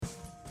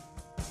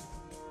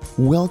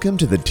Welcome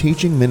to the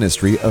teaching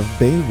ministry of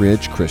Bay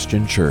Ridge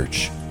Christian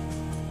Church.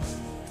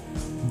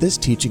 This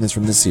teaching is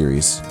from the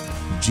series,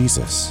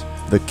 Jesus,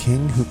 the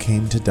King Who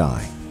Came to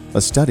Die, a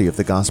study of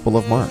the Gospel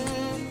of Mark.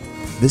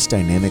 This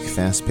dynamic,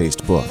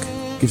 fast-paced book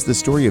gives the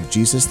story of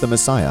Jesus the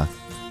Messiah,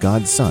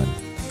 God's Son,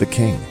 the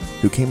King,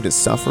 who came to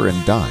suffer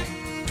and die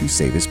to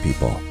save His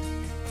people.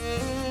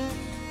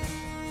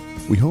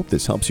 We hope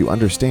this helps you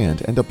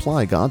understand and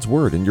apply God's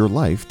Word in your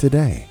life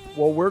today.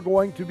 Well, we're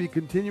going to be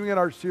continuing in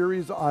our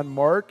series on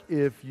Mark.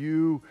 If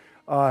you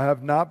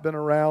have not been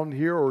around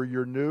here or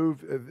you're new,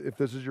 if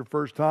this is your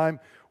first time,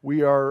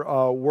 we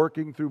are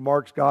working through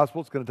Mark's Gospel.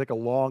 It's going to take a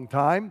long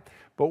time,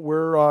 but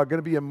we're going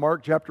to be in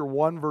Mark chapter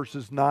 1,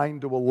 verses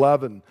 9 to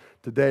 11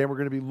 today, and we're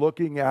going to be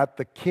looking at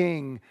the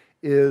King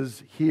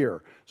is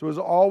here. So as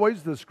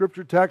always, the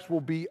scripture text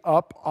will be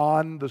up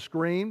on the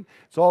screen.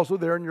 It's also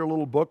there in your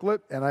little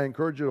booklet, and I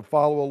encourage you to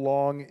follow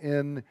along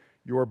in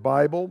your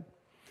Bible.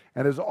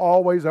 And as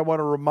always, I want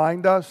to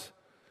remind us,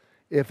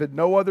 if at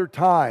no other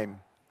time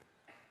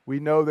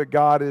we know that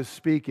God is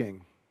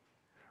speaking,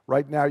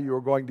 right now you are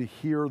going to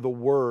hear the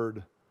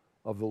word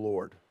of the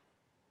Lord.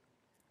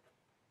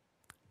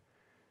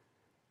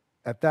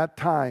 At that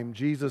time,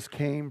 Jesus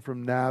came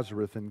from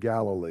Nazareth in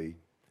Galilee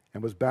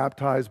and was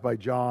baptized by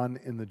John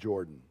in the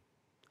Jordan.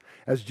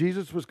 As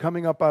Jesus was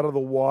coming up out of the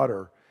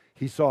water,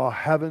 he saw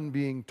heaven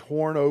being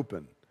torn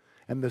open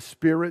and the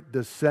Spirit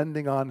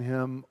descending on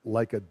him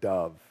like a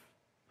dove.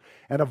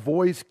 And a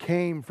voice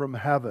came from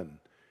heaven,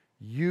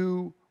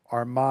 "You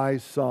are my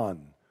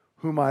Son,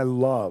 whom I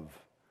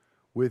love.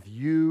 With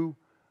you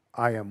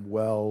I am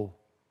well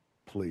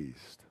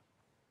pleased."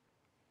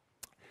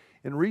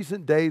 In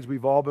recent days,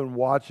 we've all been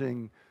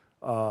watching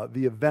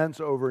the events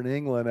over in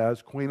England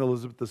as Queen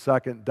Elizabeth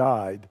II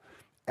died,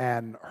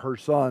 and her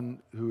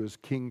son, who is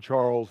King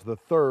Charles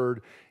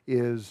III,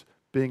 is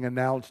being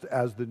announced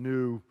as the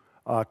new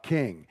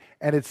king.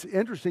 And it's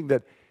interesting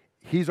that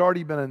he's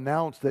already been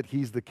announced that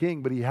he's the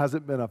king, but he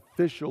hasn't been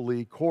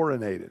officially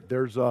coronated.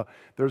 There's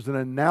an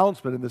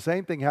announcement, and the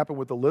same thing happened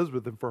with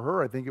Elizabeth, and for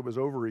her, I think it was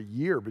over a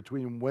year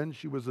between when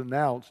she was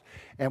announced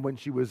and when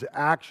she was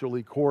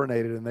actually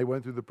coronated, and they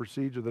went through the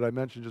procedure that I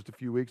mentioned just a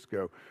few weeks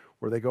ago,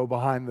 where they go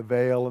behind the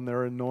veil and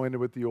they're anointed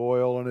with the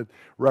oil, and it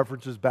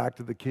references back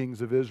to the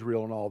kings of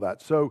Israel and all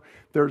that. So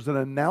there's an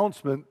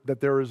announcement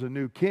that there is a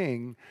new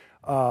king,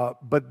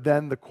 but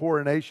then the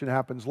coronation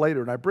happens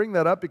later. And I bring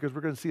that up because we're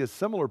going to see a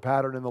similar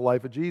pattern in the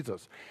life of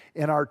Jesus.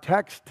 In our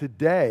text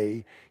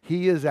today,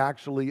 he is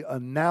actually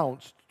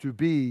announced to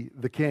be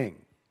the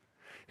king.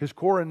 His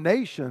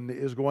coronation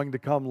is going to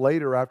come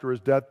later after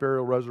his death,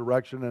 burial,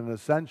 resurrection, and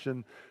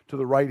ascension to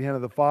the right hand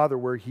of the Father,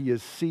 where he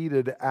is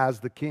seated as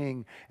the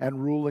king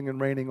and ruling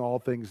and reigning all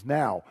things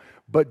now.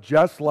 But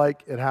just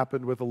like it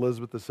happened with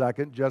Elizabeth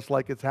II, just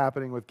like it's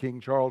happening with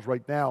King Charles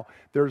right now,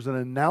 there's an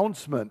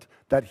announcement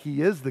that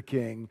he is the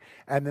king,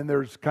 and then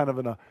there's kind of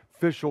an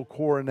official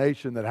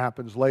coronation that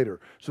happens later.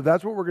 So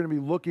that's what we're going to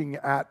be looking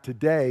at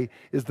today,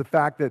 is the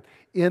fact that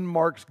in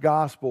Mark's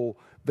gospel,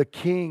 the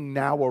king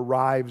now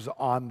arrives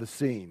on the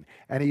scene,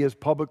 and he is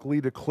publicly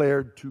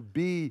declared to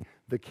be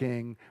the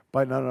king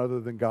by none other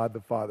than God the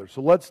Father.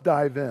 So let's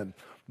dive in.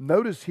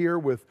 Notice here,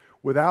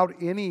 without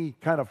any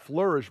kind of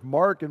flourish,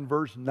 Mark in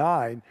verse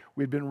 9,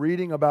 we'd been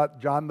reading about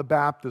John the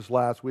Baptist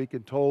last week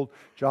and told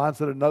John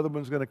said another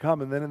one's going to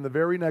come. And then in the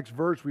very next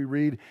verse we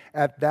read,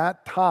 "At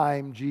that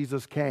time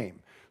Jesus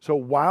came." So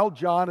while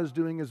John is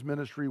doing his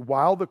ministry,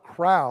 while the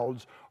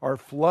crowds are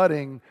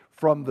flooding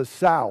from the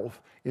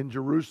south in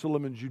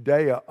Jerusalem and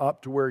Judea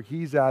up to where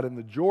he's at in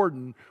the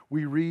Jordan,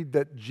 we read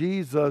that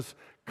Jesus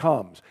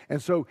comes.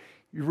 And so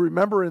you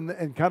remember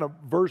in kind of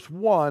verse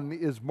 1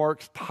 is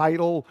Mark's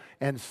title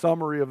and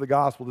summary of the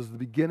gospel. This is the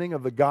beginning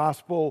of the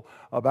gospel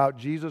about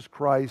Jesus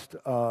Christ,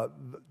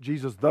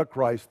 Jesus the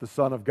Christ, the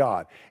Son of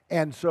God.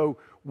 And so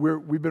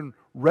we've been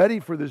ready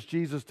for this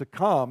Jesus to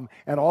come,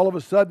 and all of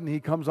a sudden he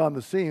comes on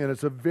the scene, and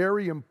it's a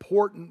very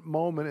important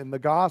moment in the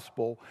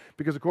gospel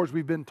because, of course,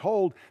 we've been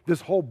told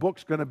this whole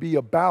book's going to be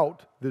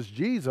about this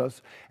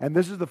Jesus, and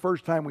this is the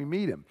first time we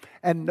meet him.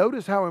 And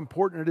notice how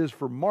important it is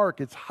for Mark.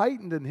 It's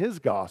heightened in his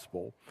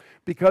gospel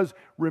because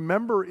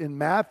remember in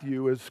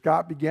Matthew, as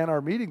Scott began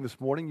our meeting this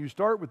morning, you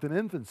start with an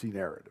infancy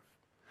narrative.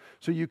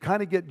 So you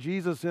kind of get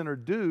Jesus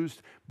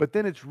introduced, but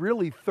then it's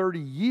really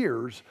 30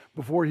 years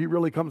before he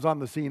really comes on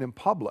the scene in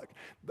public.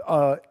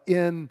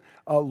 In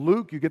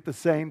Luke, you get the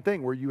same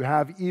thing, where you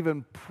have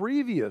even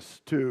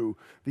previous to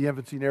the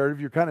infancy narrative,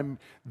 you're kind of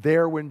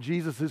there when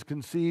Jesus is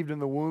conceived in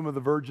the womb of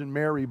the Virgin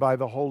Mary by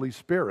the Holy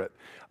Spirit.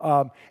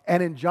 And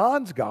in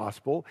John's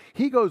gospel,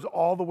 he goes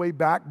all the way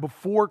back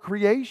before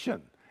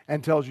creation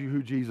and tells you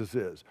who Jesus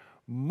is.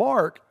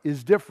 Mark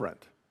is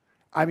different.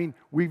 I mean,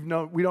 we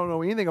don't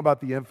know anything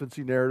about the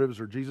infancy narratives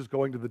or Jesus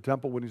going to the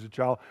temple when he's a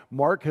child.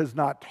 Mark has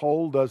not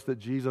told us that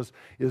Jesus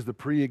is the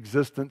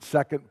pre-existent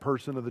second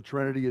person of the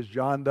Trinity as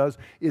John does.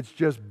 It's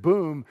just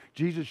boom,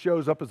 Jesus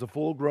shows up as a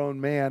full-grown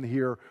man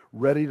here,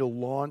 ready to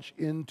launch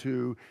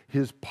into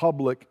his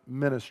public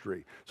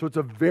ministry. So it's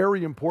a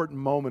very important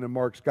moment in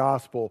Mark's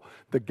gospel.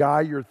 The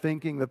guy you're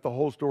thinking that the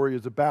whole story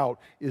is about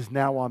is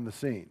now on the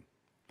scene.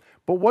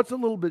 But what's a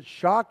little bit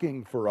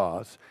shocking for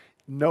us,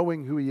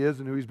 knowing who he is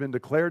and who he's been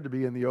declared to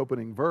be in the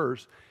opening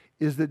verse,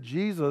 is that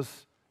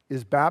Jesus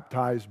is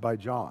baptized by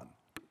John.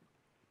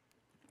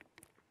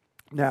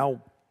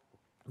 Now,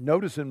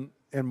 notice in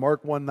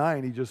Mark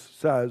 1:9, he just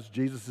says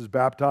Jesus is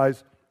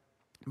baptized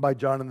by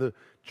John in the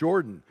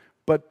Jordan.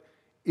 But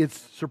it's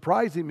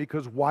surprising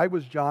because why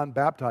was John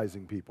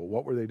baptizing people?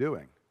 What were they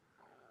doing?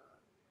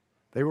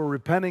 They were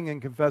repenting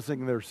and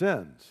confessing their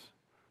sins.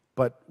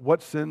 But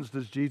what sins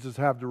does Jesus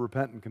have to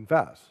repent and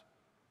confess?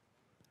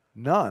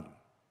 None.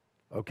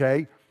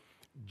 Okay?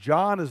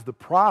 John is the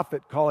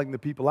prophet calling the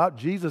people out.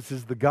 Jesus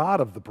is the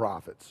God of the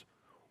prophets.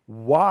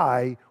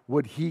 Why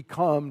would he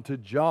come to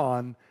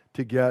John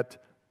to get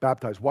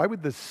baptized? Why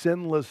would the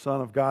sinless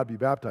Son of God be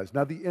baptized?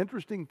 Now, the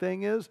interesting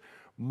thing is,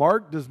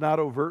 Mark does not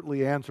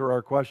overtly answer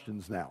our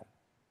questions now.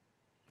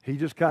 He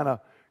just kind of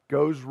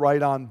goes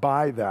right on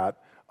by that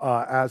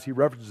as he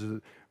references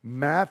it.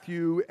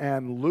 Matthew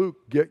and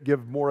Luke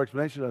give more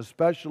explanation,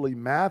 especially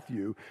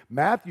Matthew.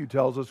 Matthew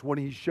tells us when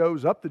he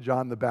shows up to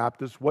John the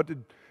Baptist, what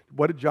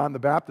did John the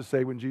Baptist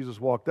say when Jesus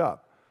walked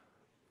up?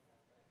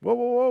 Whoa,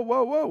 whoa,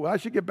 whoa, whoa, whoa, I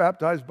should get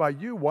baptized by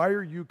you. Why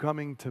are you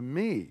coming to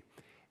me?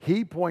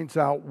 He points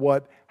out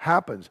what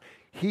happens.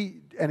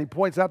 He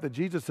points out that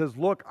Jesus says,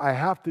 look, I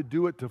have to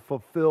do it to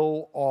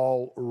fulfill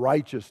all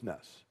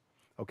righteousness.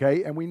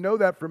 Okay, and we know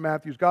that from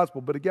Matthew's gospel.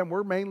 But again,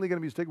 we're mainly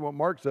going to be sticking with what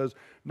Mark says.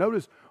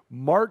 Notice,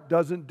 Mark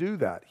doesn't do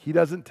that. He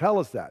doesn't tell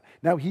us that.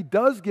 Now, he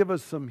does give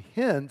us some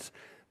hints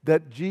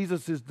that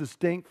Jesus is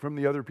distinct from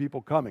the other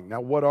people coming.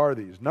 Now, what are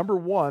these? Number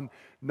one,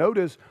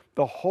 notice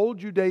the whole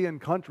Judean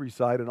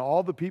countryside and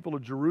all the people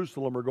of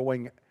Jerusalem are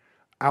going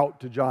out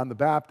to John the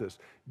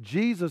Baptist.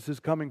 Jesus is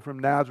coming from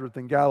Nazareth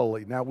in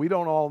Galilee. Now, we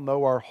don't all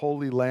know our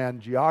Holy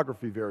Land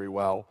geography very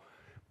well,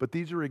 but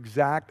these are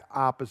exact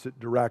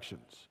opposite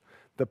directions.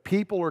 The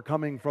people are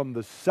coming from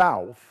the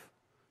south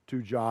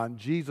to John.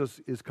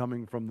 Jesus is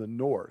coming from the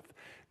north.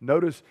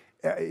 Notice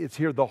it's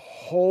here, the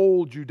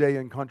whole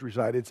Judean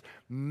countryside. It's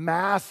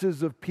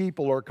masses of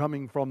people are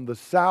coming from the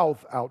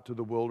south out to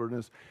the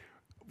wilderness.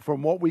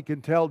 From what we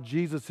can tell,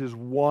 Jesus is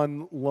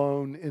one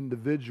lone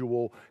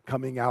individual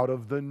coming out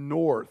of the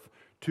north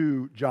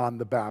to John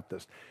the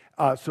Baptist.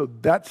 So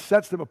that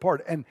sets them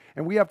apart. And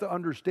we have to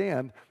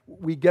understand,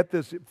 we get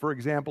this, for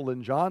example,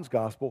 in John's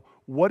gospel.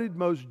 What did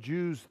most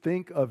Jews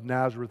think of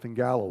Nazareth in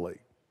Galilee?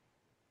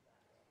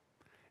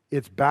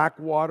 It's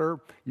backwater.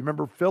 You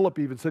remember Philip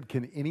even said,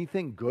 can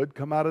anything good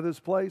come out of this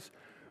place?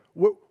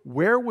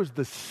 Where was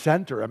the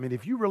center? I mean,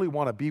 if you really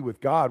want to be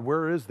with God,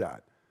 where is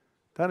that?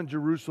 Down in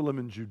Jerusalem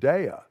and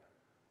Judea.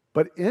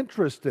 But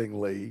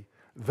interestingly,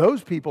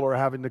 those people are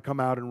having to come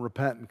out and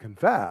repent and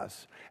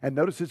confess. And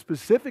notice it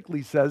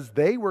specifically says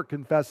they were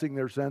confessing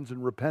their sins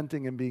and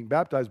repenting and being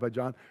baptized by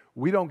John.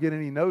 We don't get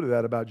any note of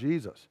that about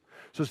Jesus.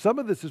 So some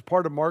of this is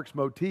part of Mark's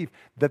motif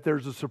that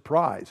there's a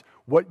surprise.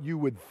 What you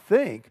would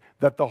think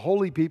that the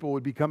holy people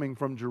would be coming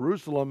from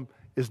Jerusalem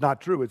is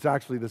not true. It's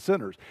actually the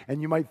sinners.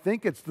 And you might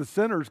think it's the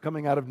sinners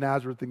coming out of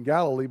Nazareth in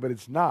Galilee, but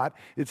it's not.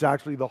 It's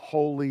actually the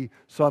Holy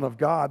Son of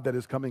God that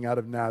is coming out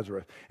of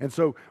Nazareth. And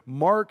so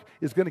Mark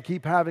is going to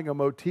keep having a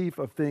motif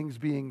of things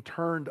being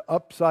turned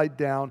upside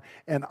down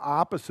and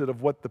opposite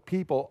of what the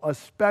people,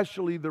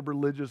 especially the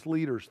religious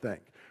leaders,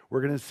 think.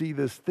 We're going to see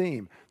this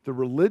theme. The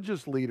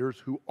religious leaders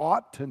who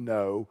ought to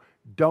know,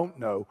 don't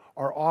know,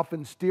 are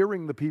often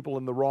steering the people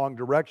in the wrong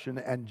direction,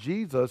 and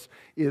Jesus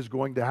is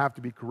going to have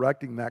to be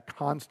correcting that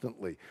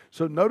constantly.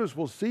 So notice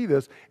we'll see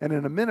this, and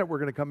in a minute we're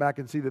going to come back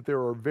and see that there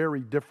are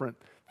very different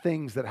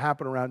things that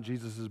happen around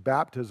Jesus'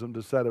 baptism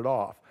to set it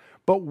off.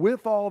 But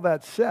with all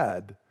that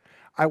said,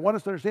 I want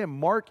us to understand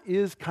Mark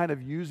is kind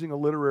of using a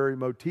literary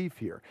motif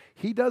here.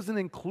 He doesn't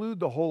include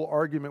the whole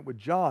argument with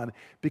John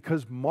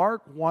because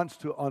Mark wants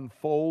to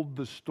unfold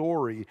the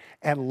story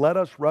and let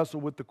us wrestle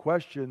with the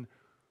question,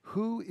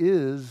 who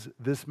is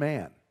this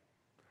man?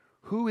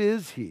 Who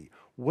is he?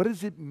 What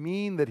does it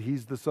mean that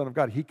he's the Son of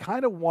God? He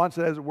kind of wants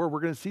it, as it were. We're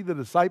going to see the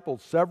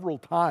disciples several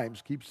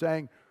times keep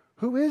saying,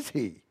 who is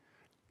he?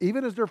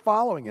 Even as they're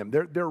following him,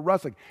 they're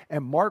wrestling.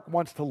 And Mark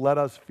wants to let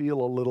us feel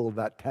a little of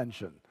that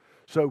tension.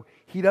 So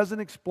he doesn't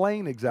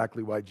explain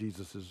exactly why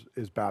Jesus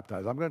is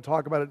baptized. I'm going to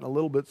talk about it in a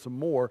little bit some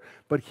more,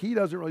 but he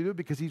doesn't really do it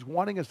because he's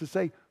wanting us to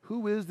say,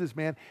 who is this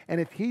man? And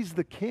if he's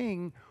the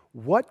king,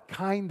 what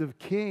kind of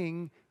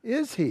king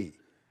is he?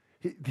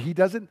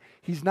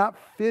 He's not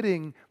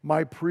fitting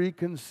my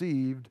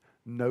preconceived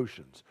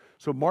notions.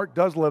 So Mark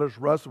does let us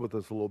wrestle with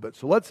this a little bit.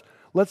 So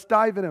let's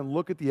dive in and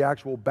look at the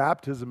actual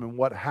baptism and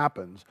what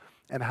happens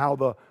and how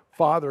the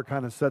Father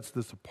kind of sets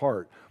this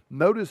apart.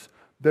 Notice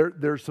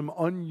there's some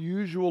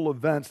unusual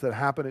events that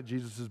happen at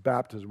Jesus'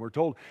 baptism. We're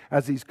told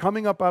as he's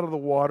coming up out of the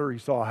water, he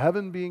saw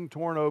heaven being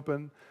torn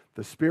open,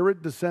 the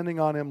Spirit descending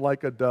on him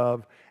like a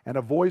dove, and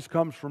a voice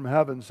comes from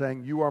heaven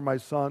saying, "You are my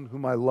Son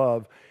whom I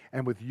love,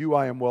 and with you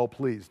I am well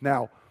pleased."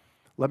 Now,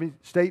 let me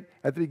state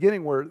at the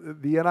beginning where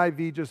the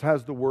NIV just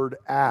has the word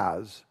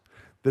 "as."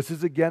 This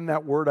is again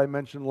that word I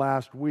mentioned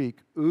last week,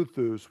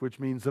 "uthus," which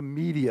means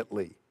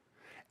immediately.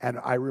 And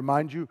I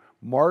remind you,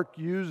 Mark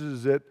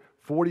uses it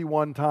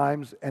 41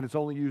 times, and it's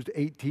only used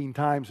 18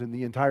 times in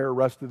the entire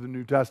rest of the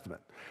New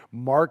Testament.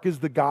 Mark is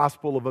the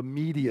gospel of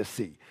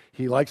immediacy.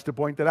 He likes to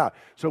point that out.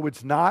 So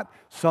it's not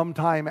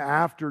sometime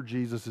after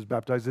Jesus is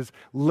baptized. It's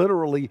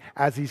literally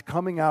as he's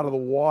coming out of the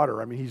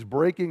water. I mean, he's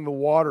breaking the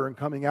water and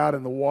coming out,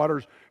 and the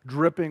water's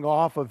dripping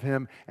off of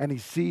him, and he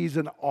sees,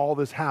 and all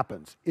this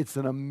happens. It's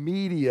an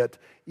immediate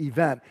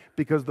event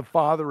because the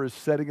Father is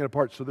setting it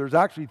apart. So there's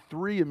actually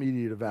three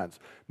immediate events.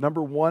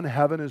 Number one,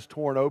 heaven is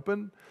torn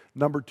open.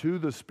 Number two,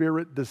 the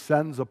Spirit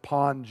descends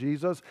upon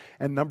Jesus.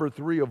 And number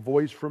three, a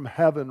voice from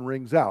heaven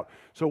rings out.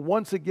 So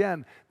once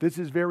again, this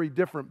is very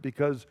different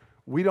because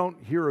we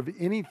don't hear of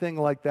anything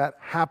like that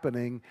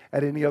happening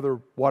at any other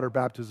water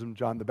baptism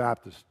John the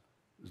Baptist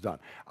has done.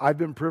 I've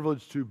been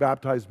privileged to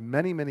baptize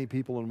many, many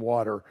people in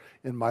water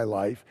in my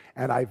life,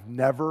 and I've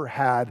never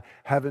had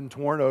heaven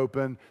torn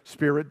open,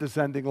 Spirit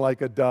descending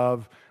like a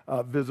dove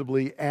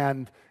visibly,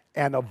 and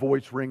a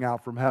voice ring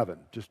out from heaven.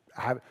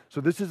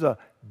 So this is a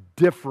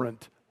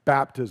different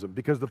baptism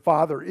because the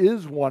Father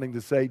is wanting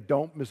to say,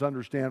 don't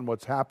misunderstand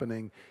what's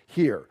happening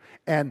here.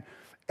 And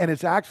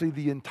it's actually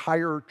the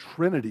entire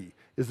Trinity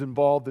is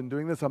involved in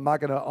doing this. I'm not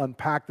going to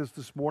unpack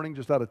this morning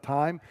just out of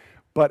time,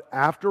 but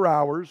after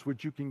hours,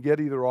 which you can get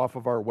either off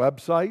of our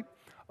website,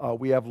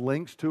 we have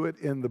links to it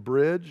in the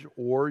bridge,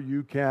 or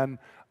you can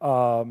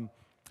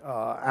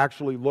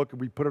actually look,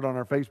 we put it on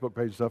our Facebook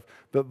page and stuff.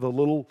 The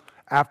little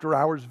after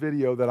hours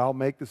video that I'll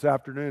make this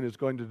afternoon is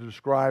going to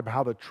describe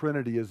how the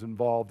Trinity is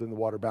involved in the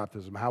water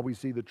baptism, how we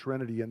see the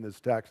Trinity in this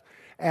text,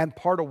 and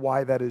part of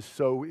why that is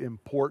so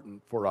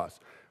important for us.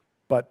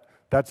 But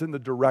that's in the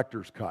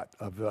director's cut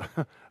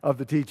of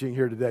the teaching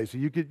here today, so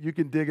you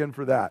can dig in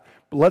for that.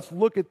 But let's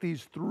look at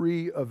these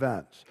three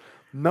events.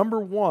 Number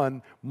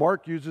one,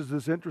 Mark uses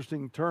this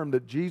interesting term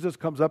that Jesus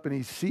comes up and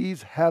he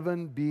sees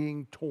heaven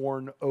being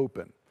torn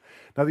open.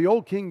 Now, the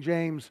old King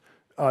James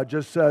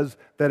just says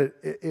that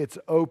it's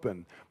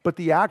open, but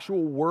the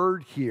actual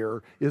word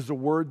here is the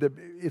word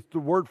it's the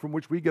word from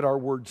which we get our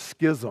word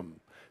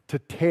schism, to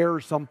tear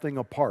something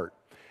apart.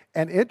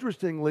 And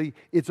interestingly,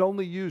 it's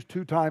only used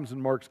 2 times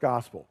in Mark's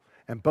gospel,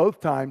 and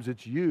both times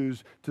it's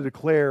used to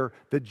declare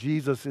that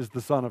Jesus is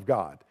the Son of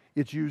God.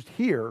 It's used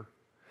here,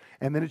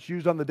 and then it's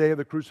used on the day of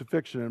the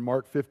crucifixion in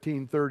Mark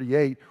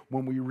 15:38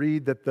 when we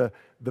read that the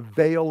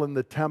veil in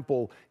the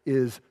temple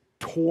is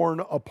torn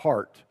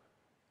apart.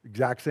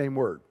 Exact same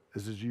word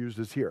as is used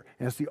as here.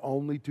 And it's the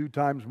only 2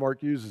 times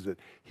Mark uses it.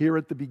 Here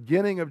at the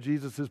beginning of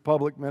Jesus'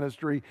 public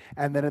ministry,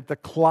 and then at the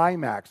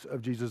climax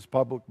of Jesus'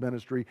 public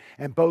ministry.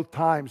 And both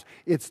times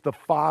it's the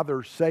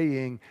Father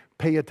saying,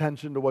 pay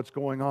attention to what's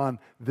going on.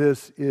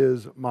 This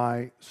is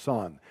my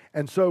Son.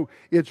 And so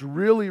it's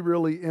really,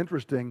 really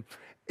interesting.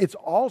 It's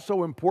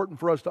also important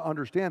for us to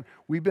understand,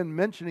 we've been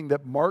mentioning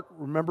that Mark,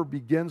 remember,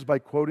 begins by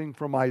quoting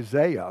from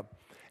Isaiah,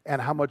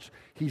 and how much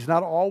he's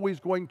not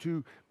always going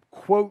to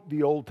quote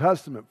the Old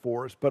Testament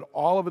for us, but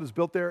all of it is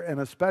built there,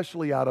 and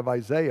especially out of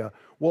Isaiah.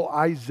 Well,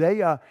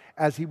 Isaiah,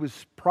 as he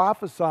was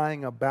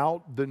prophesying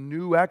about the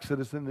new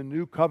Exodus and the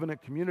new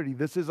covenant community,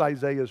 this is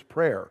Isaiah's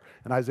prayer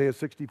in Isaiah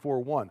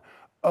 64:1.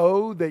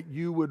 Oh, that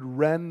you would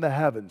rend the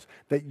heavens,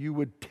 that you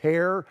would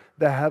tear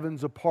the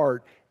heavens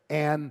apart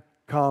and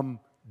come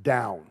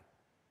down.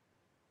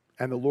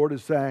 And the Lord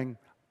is saying,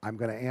 I'm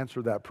going to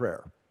answer that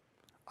prayer.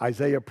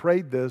 Isaiah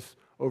prayed this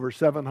over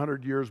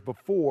 700 years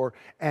before,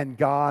 and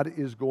God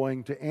is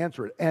going to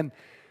answer it. And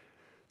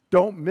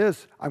don't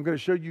miss, I'm going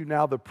to show you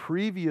now the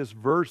previous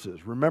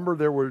verses. Remember,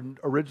 there were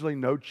originally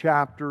no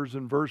chapters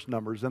and verse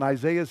numbers. In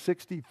Isaiah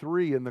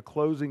 63, in the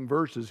closing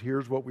verses,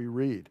 here's what we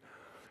read.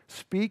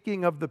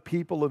 Speaking of the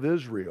people of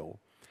Israel,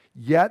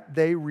 yet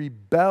they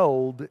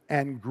rebelled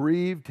and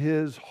grieved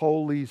his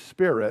Holy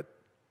Spirit.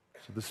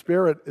 So the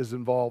Spirit is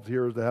involved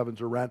here as the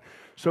heavens are rent.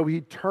 So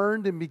he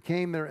turned and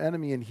became their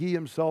enemy, and he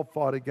himself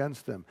fought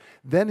against them.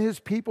 Then his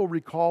people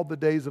recalled the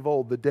days of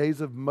old, the days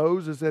of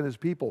Moses and his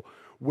people.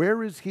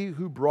 Where is he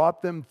who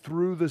brought them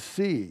through the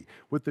sea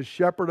with the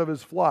shepherd of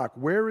his flock?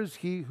 Where is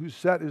he who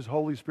set his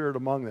Holy Spirit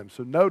among them?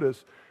 So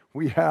notice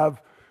we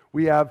have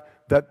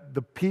that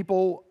the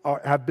people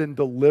have been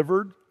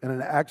delivered in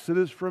an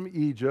exodus from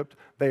Egypt.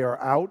 They are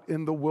out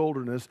in the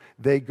wilderness.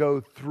 They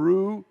go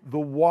through the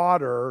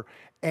water,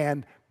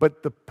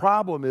 but the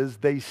problem is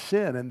they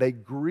sin and they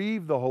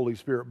grieve the Holy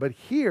Spirit. But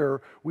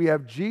here we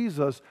have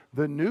Jesus,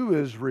 the new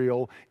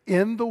Israel,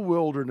 in the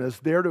wilderness,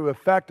 there to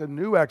effect a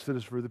new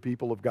exodus for the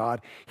people of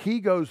God. He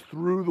goes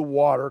through the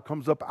water,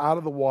 comes up out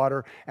of the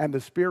water, and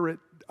the Spirit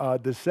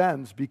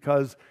descends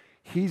because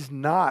he's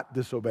not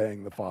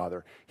disobeying the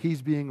Father.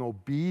 He's being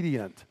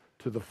obedient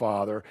to the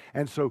Father.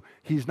 And so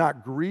he's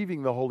not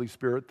grieving the Holy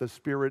Spirit. The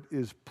Spirit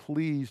is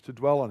pleased to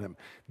dwell on him.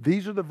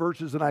 These are the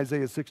verses in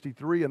Isaiah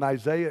 63, and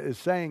Isaiah is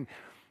saying,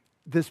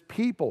 this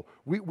people,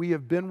 we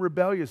have been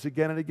rebellious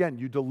again and again.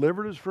 You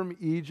delivered us from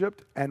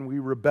Egypt, and we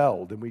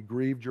rebelled, and we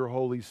grieved your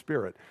Holy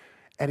Spirit.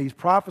 And he's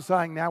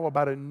prophesying now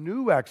about a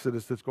new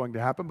exodus that's going to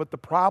happen, but the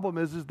problem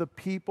is the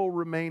people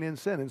remain in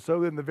sin. And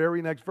so in the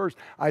very next verse,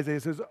 Isaiah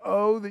says,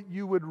 oh, that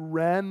you would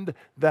rend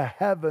the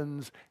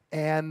heavens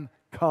and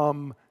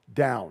come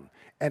down.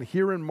 And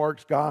here in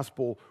Mark's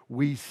gospel,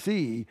 we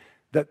see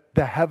that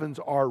the heavens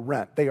are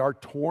rent. They are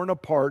torn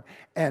apart,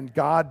 and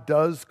God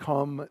does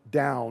come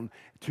down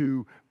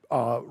to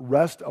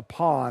rest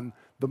upon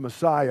the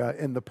Messiah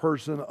in the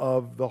person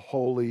of the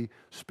Holy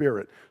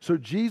Spirit. So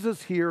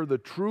Jesus here, the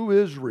true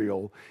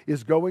Israel,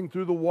 is going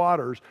through the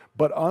waters,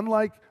 but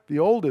unlike the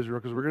old Israel,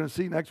 because we're going to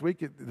see next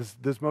week,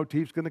 this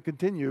motif's going to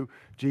continue.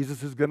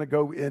 Jesus is going to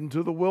go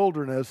into the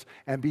wilderness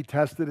and be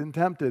tested and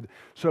tempted.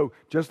 So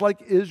just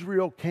like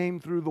Israel came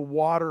through the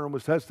water and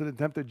was tested and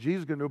tempted,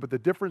 Jesus is going to do it, but the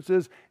difference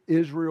is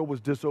Israel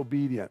was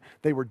disobedient.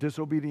 They were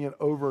disobedient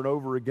over and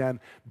over again.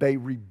 They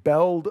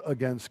rebelled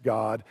against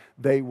God.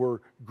 They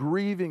were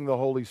grieving the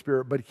Holy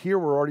Spirit. But here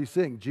we're already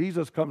seeing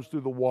Jesus comes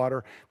through the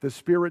water, the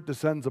Spirit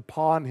descends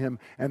upon him,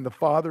 and the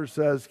Father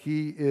says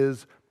he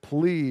is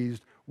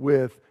pleased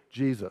with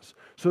Jesus.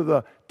 So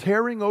the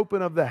tearing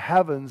open of the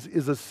heavens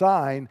is a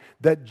sign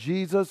that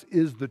Jesus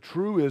is the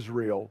true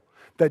Israel,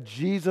 that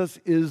Jesus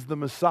is the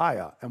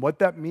Messiah. And what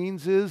that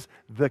means is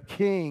the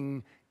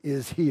King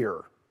is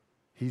here.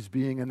 He's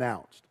being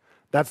announced.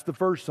 That's the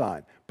first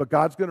sign. But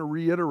God's going to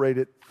reiterate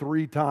it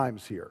 3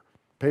 times here.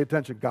 Pay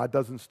attention, God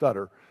doesn't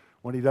stutter.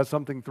 When he does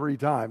something 3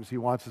 times, he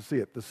wants to see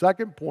it. The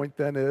second point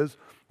then is,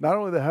 not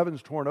only the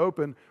heavens torn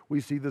open,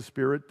 we see the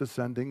Spirit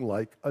descending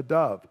like a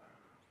dove.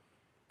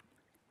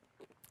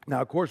 Now,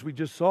 of course, we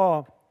just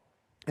saw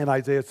in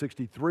Isaiah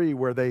 63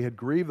 where they had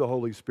grieved the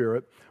Holy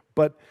Spirit,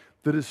 but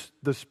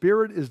the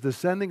Spirit is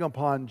descending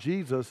upon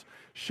Jesus,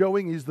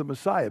 showing he's the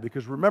Messiah.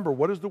 Because remember,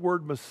 what does the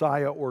word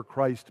Messiah or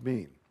Christ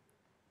mean?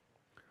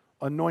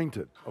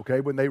 Anointed, okay?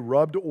 When they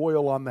rubbed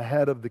oil on the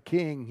head of the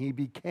king, he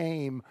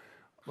became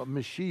a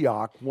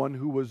Mashiach, one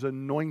who was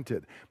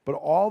anointed. But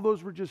all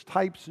those were just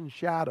types and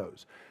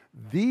shadows.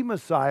 The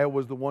Messiah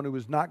was the one who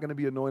was not going to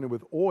be anointed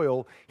with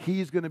oil.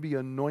 He's going to be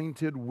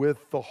anointed with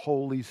the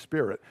Holy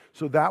Spirit.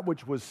 So that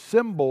which was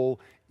symbol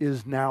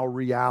is now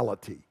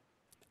reality.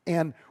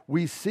 And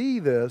we see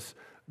this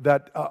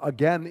that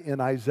again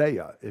in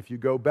Isaiah. If you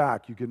go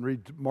back, you can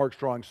read Mark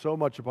Strong so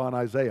much upon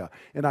Isaiah.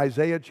 In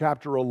Isaiah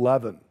chapter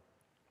 11,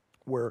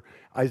 where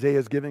Isaiah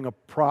is giving a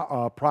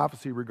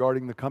prophecy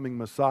regarding the coming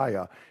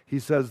Messiah, he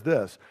says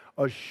this,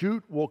 a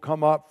shoot will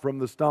come up from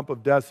the stump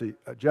of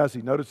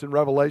Jesse. Notice in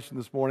Revelation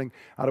this morning,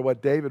 out of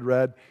what David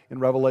read in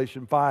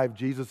Revelation 5,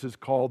 Jesus is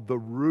called the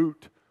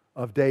root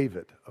of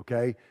David,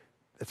 okay?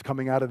 It's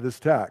coming out of this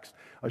text.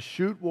 A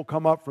shoot will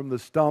come up from the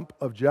stump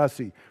of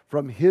Jesse.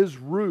 From his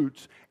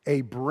roots,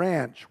 a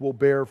branch will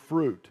bear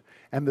fruit.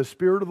 And the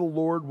Spirit of the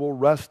Lord will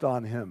rest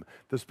on him,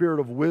 the Spirit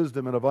of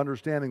wisdom and of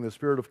understanding, the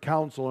Spirit of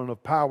counsel and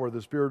of power,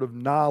 the Spirit of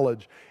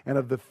knowledge and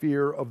of the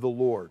fear of the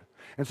Lord.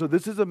 And so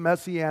this is a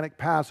messianic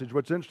passage.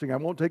 What's interesting, I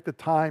won't take the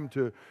time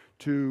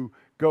to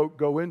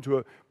go into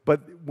it,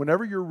 but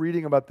whenever you're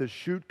reading about this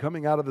shoot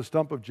coming out of the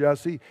stump of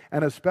Jesse,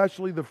 and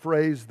especially the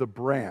phrase, the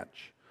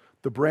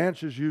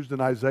branch is used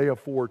in Isaiah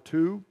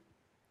 4:2,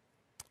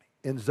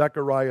 in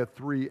Zechariah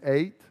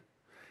 3:8,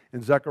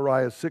 in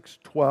Zechariah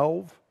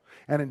 6:12,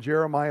 and in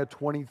Jeremiah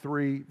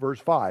 23, verse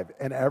 5.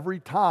 And every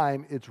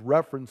time it's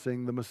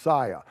referencing the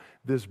Messiah,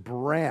 this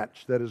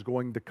branch that is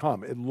going to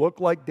come. It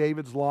looked like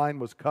David's line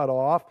was cut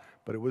off,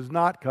 but it was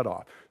not cut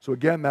off. So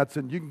again,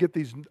 you can get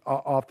these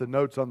off the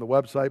notes on the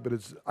website, but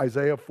it's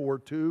Isaiah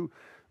 4:2,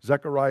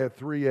 Zechariah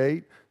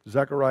 3:8,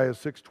 Zechariah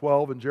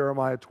 6:12, and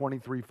Jeremiah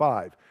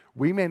 23:5.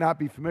 We may not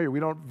be familiar.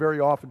 We don't very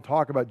often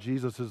talk about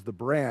Jesus as the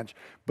branch,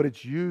 but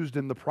it's used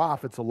in the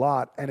prophets a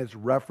lot, and it's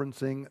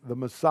referencing the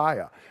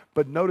Messiah.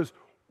 But notice,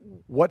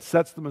 what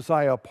sets the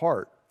Messiah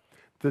apart?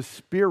 The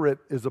Spirit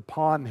is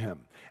upon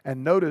him.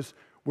 And notice,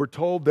 we're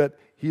told that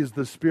he is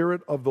the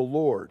Spirit of the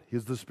Lord. He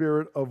is the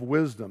Spirit of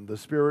wisdom, the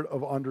Spirit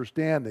of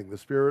understanding, the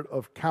Spirit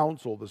of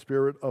counsel, the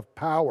Spirit of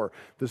power,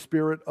 the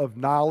Spirit of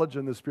knowledge,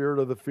 and the Spirit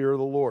of the fear of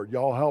the Lord.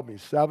 Y'all help me.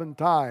 7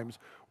 times.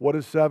 What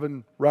is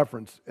 7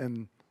 referenced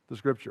in the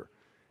Scripture?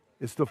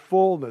 It's the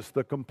fullness,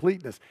 the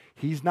completeness.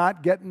 He's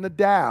not getting the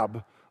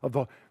dab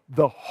of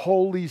the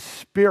Holy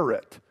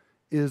Spirit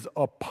is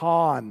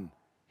upon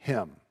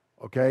him,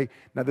 okay?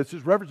 Now this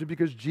is referenced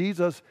because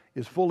Jesus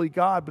is fully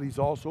God, but he's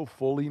also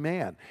fully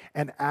man.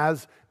 And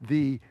as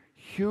the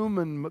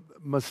human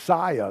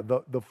Messiah,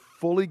 the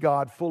fully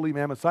God, fully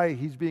man Messiah,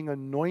 he's being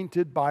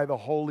anointed by the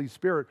Holy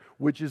Spirit,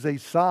 which is a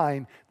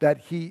sign that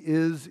he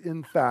is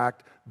in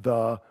fact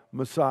the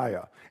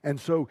Messiah.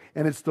 And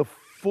it's the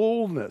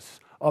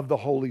fullness of the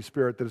Holy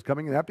Spirit that is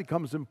coming, and that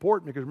becomes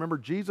important because remember,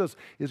 Jesus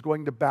is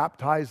going to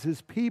baptize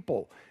his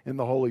people in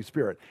the Holy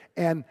Spirit.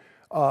 And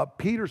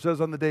Peter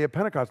says on the day of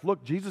Pentecost,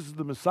 look, Jesus is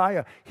the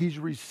Messiah. He's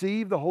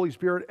received the Holy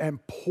Spirit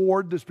and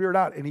poured the Spirit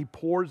out, and he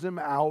pours him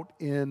out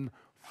in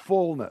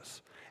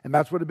fullness. And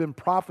that's what had been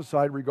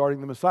prophesied regarding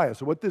the Messiah.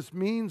 So what this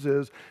means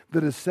is the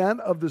descent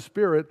of the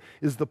Spirit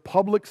is the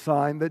public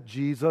sign that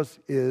Jesus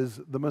is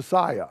the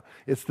Messiah.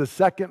 It's the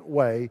second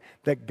way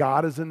that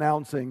God is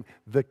announcing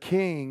the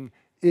King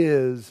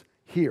is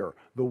here.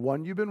 The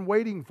one you've been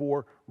waiting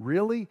for,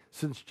 really,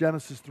 since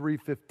Genesis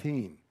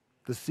 3:15,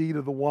 the seed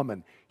of the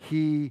woman.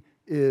 He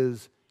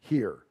is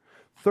here.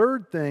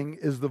 Third thing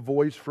is the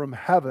voice from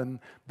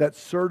heaven that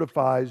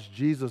certifies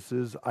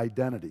Jesus'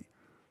 identity.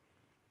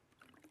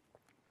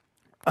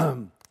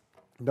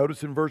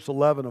 Notice in verse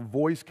 11, a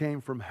voice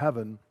came from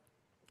heaven,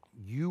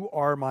 "You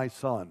are my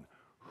son,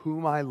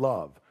 whom I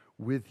love.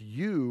 With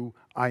you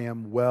I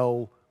am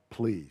well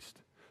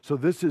pleased." So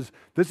this is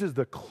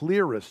the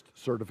clearest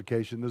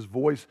certification. This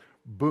voice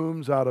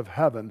booms out of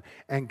heaven,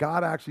 and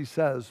God actually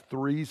says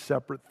three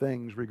separate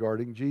things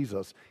regarding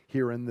Jesus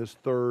here in this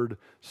third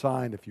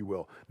sign, if you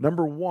will.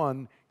 Number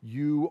one,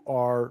 you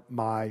are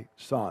my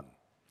son.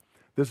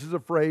 This is a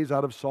phrase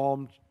out of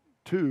Psalm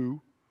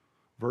 2,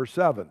 verse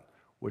 7.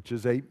 Which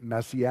is a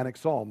messianic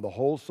psalm. The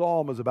whole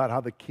psalm is about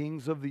how the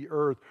kings of the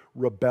earth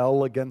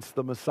rebel against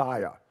the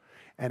Messiah.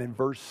 And in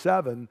verse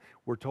 7,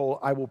 we're told,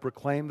 "I will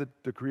proclaim the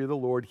decree of the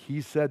Lord.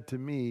 He said to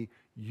me,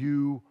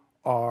 you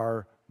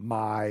are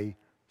my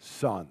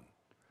son."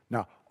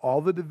 Now,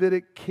 all the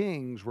Davidic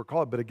kings were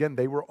called, but again,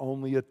 they were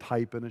only a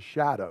type and a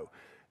shadow.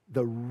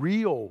 The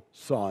real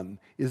son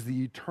is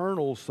the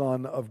eternal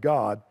Son of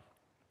God.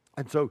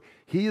 And so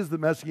he is the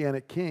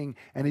messianic king,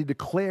 and he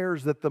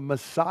declares that the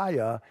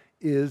Messiah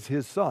is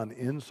his son.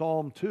 In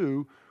Psalm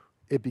 2,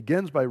 it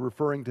begins by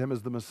referring to him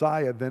as the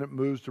Messiah, then it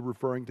moves to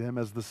referring to him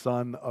as the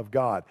Son of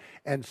God.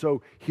 And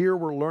so here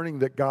we're learning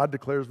that God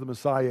declares the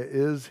Messiah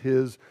is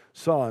his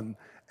son,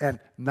 and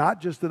not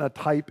just in a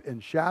type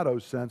and shadow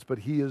sense, but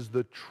he is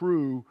the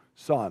true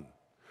son.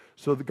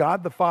 So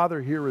God the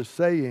Father here is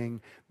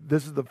saying,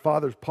 this is the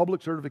Father's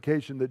public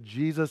certification that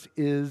Jesus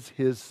is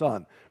his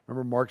son.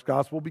 Remember, Mark's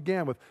gospel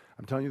began with,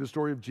 I'm telling you the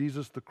story of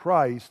Jesus the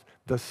Christ,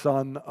 the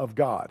Son of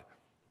God.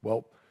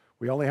 Well,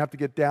 we only have to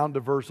get down to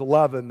verse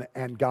 11,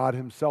 and God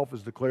himself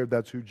has declared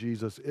that's who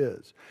Jesus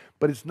is.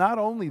 But it's not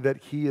only that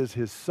he is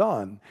his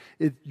son,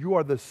 you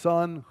are the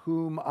son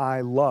whom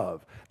I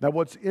love. Now,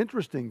 what's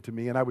interesting to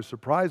me, and I was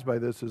surprised by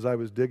this as I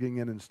was digging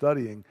in and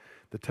studying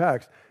the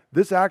text,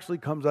 this actually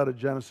comes out of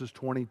Genesis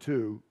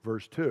 22,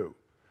 verse 2.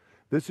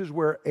 This is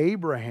where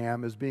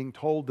Abraham is being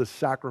told to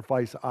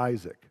sacrifice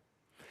Isaac.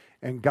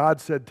 And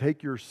God said,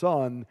 "Take your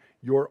son,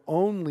 your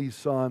only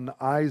son,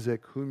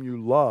 Isaac, whom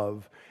you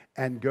love,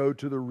 and go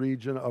to the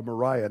region of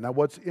Moriah." Now,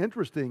 what's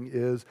interesting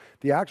is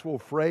the actual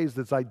phrase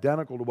that's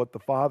identical to what the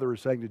Father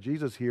is saying to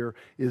Jesus here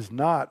is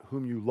not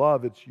 "whom you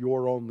love," it's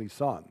 "your only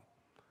son."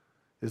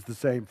 It's the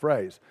same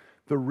phrase.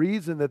 The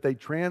reason that they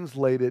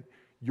translate it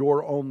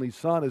 "your only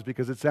son" is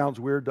because it sounds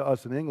weird to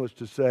us in English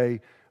to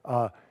say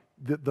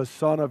the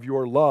son of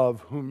your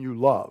love, whom you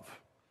love.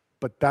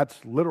 But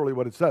that's literally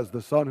what it says.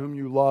 The son whom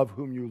you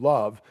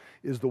love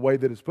is the way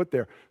that it's put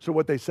there. So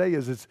what they say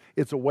is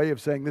it's a way of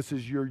saying this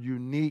is your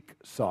unique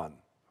son.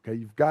 Okay,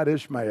 you've got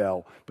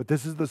Ishmael, but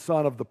this is the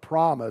son of the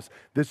promise.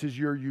 This is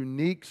your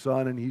unique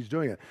son, and he's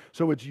doing it.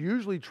 So it's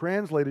usually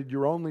translated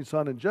your only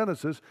son in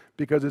Genesis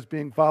because it's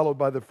being followed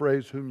by the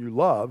phrase whom you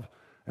love.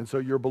 And so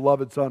your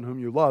beloved son whom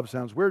you love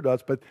sounds weird to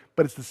us, but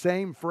it's the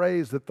same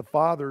phrase that the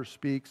Father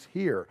speaks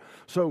here.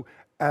 So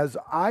as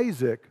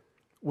Isaac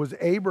was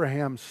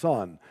Abraham's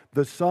son,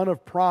 the son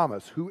of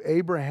promise, who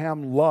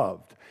Abraham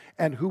loved,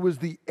 and who was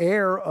the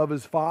heir of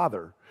his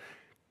father,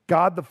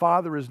 God the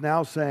Father is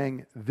now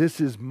saying, this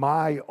is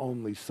my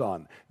only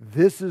son.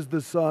 This is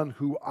the son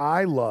who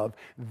I love.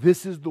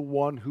 This is the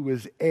one who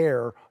is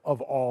heir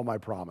of all my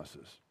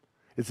promises.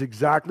 It's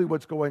exactly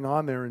what's going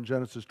on there in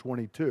Genesis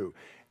 22.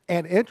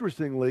 And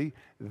interestingly,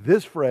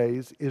 this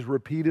phrase is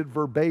repeated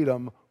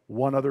verbatim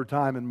one other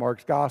time in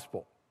Mark's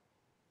gospel,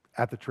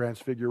 at the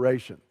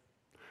Transfiguration,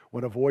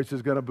 when a voice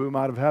is going to boom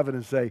out of heaven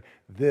and say,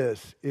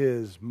 "This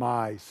is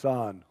my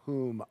son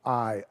whom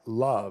I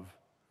love."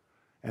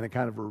 And it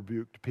kind of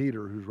rebuked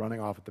Peter, who's running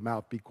off at the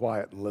mouth, "Be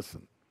quiet and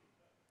listen."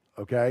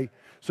 Okay?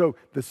 So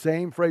the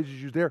same phrase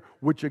is used there,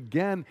 which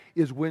again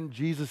is when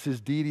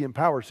Jesus' deity and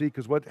power. See,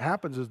 because what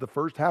happens is the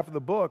first half of the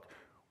book,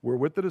 we're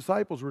with the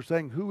disciples, we're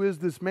saying, who is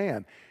this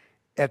man?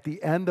 At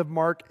the end of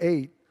Mark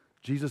 8,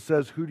 Jesus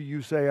says, "Who do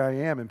you say I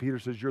am?" And Peter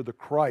says, "You're the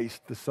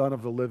Christ, the Son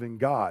of the living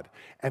God."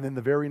 And then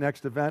the very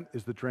next event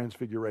is the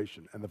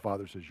Transfiguration. And the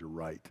Father says, "You're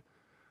right.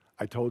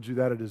 I told you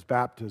that at his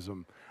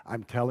baptism.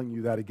 I'm telling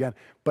you that again.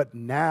 But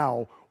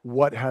now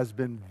what has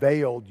been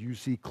veiled, you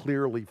see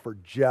clearly for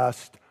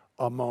just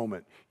a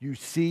moment. You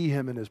see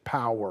him in his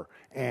power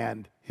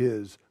and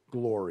his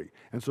glory."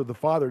 And so the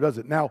Father does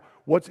it. Now,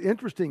 what's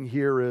interesting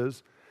here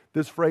is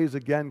this phrase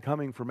again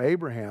coming from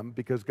Abraham,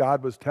 because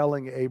God was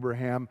telling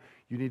Abraham,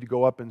 you need to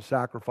go up and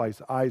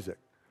sacrifice Isaac.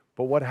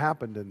 But what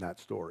happened in that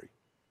story?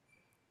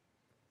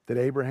 Did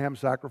Abraham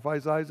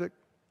sacrifice Isaac?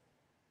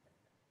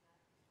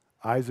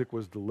 Isaac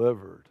was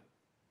delivered.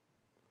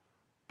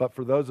 But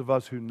for those of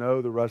us who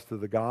know the rest of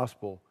the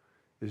gospel,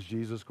 is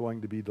Jesus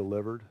going to be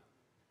delivered?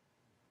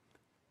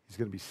 He's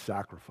going to be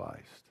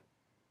sacrificed.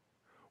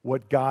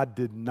 What God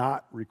did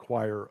not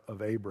require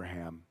of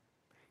Abraham,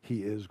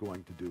 he is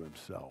going to do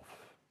himself.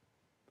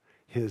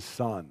 His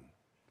son,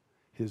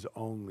 his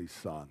only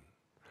son,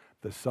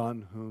 the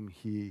son whom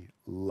he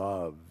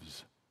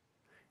loves,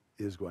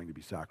 is going to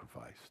be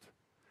sacrificed.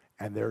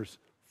 And there's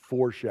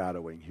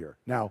foreshadowing here.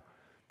 Now,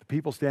 the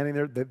people standing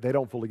there, they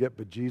don't fully get,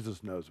 but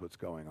Jesus knows what's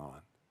going on.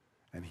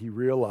 And he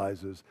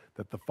realizes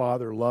that the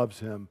Father loves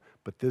him,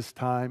 but this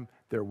time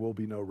there will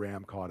be no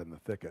ram caught in the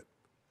thicket.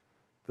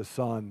 The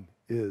Son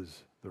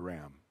is the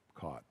ram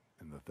caught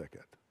in the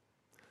thicket.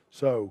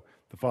 So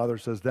the Father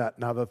says that.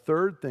 Now the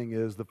third thing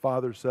is the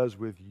Father says,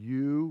 with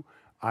you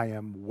I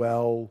am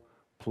well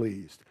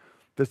pleased.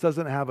 This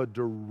doesn't have a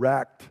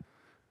direct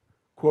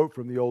quote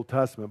from the Old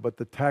Testament, but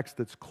the text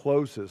that's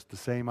closest, the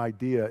same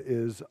idea,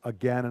 is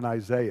again in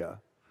Isaiah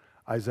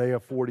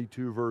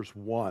 42 verse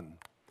 1.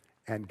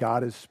 And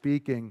God is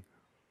speaking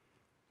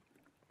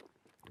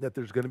that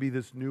there's going to be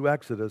this new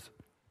Exodus,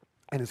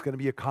 and it's going to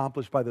be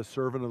accomplished by the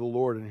servant of the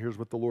Lord. And here's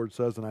what the Lord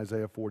says in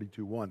Isaiah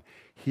 42:1.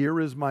 Here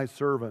is my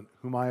servant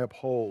whom I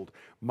uphold,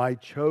 my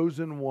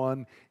chosen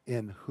one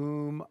in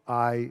whom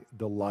I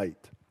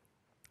delight.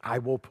 I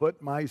will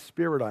put my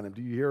spirit on him.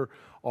 Do you hear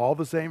all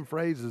the same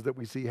phrases that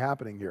we see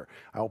happening here?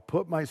 I'll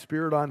put my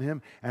spirit on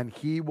him, and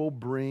he will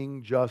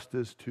bring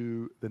justice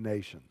to the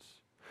nations.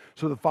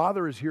 So the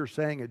Father is here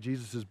saying at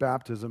Jesus'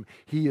 baptism,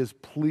 he is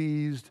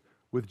pleased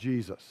with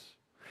Jesus.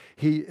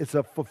 It's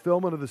a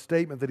fulfillment of the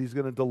statement that he's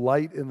going to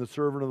delight in the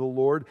servant of the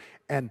Lord,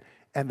 and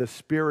the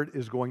Spirit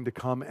is going to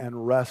come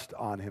and rest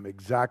on him,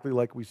 exactly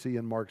like we see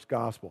in Mark's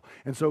gospel.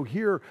 And so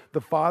here,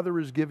 the Father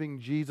is giving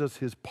Jesus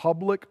his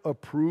public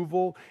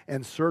approval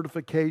and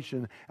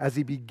certification as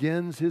he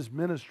begins his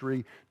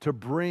ministry to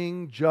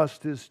bring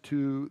justice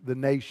to the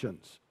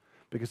nations.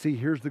 Because see,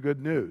 here's the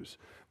good news.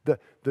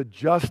 The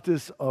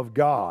justice of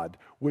God,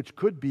 which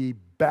could be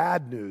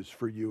bad news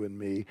for you and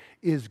me,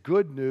 is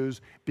good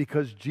news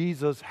because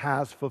Jesus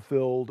has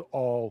fulfilled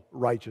all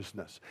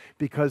righteousness.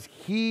 Because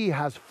he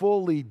has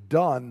fully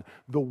done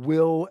the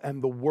will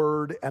and the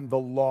word and the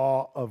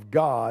law of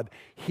God.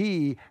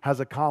 He has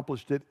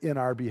accomplished it in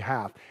our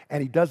behalf.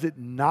 And he does it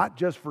not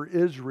just for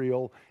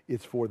Israel,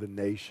 it's for the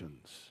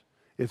nations.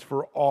 It's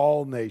for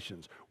all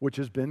nations, which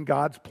has been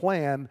God's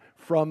plan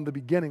from the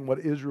beginning, what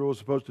Israel was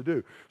supposed to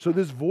do. So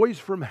this voice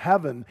from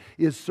heaven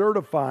is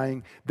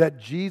certifying that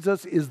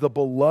Jesus is the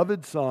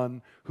beloved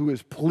Son who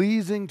is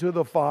pleasing to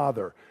the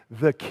Father.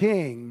 The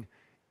King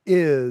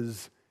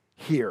is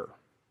here.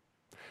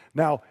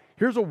 Now,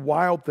 here's a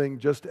wild thing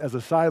just as a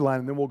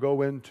sideline, and then we'll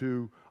go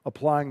into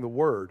applying the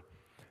word.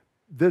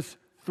 This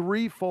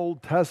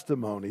threefold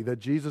testimony that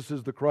Jesus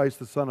is the Christ,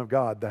 the Son of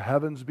God, the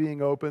heavens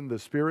being opened, the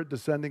Spirit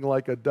descending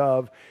like a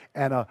dove,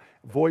 and a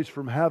voice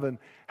from heaven,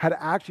 had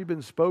actually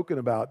been spoken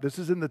about. This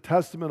is in the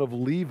Testament of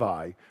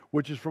Levi,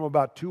 which is from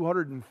about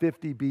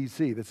 250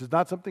 BC. This is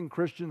not something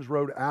Christians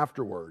wrote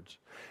afterwards.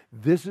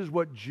 This is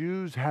what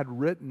Jews had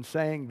written,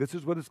 saying this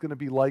is what it's going to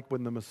be like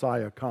when the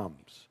Messiah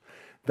comes.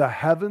 The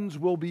heavens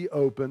will be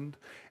opened,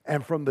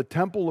 and from the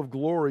temple of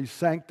glory,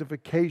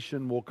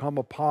 sanctification will come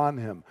upon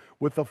him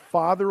with a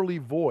fatherly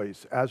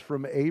voice, as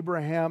from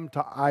Abraham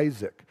to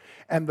Isaac.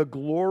 And the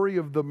glory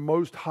of the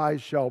Most High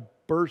shall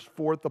burst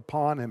forth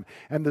upon him,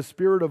 and the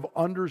spirit of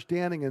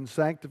understanding and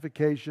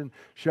sanctification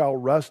shall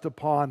rest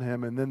upon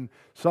him. And then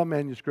some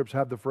manuscripts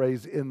have the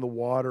phrase, in the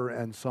water,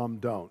 and some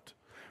don't.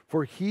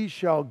 For he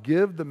shall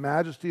give the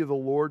majesty of the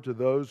Lord to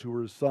those who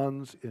are his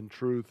sons in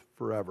truth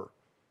forever.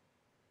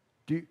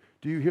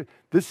 Do you hear?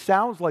 This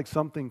sounds like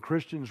something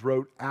Christians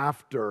wrote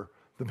after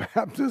the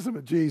baptism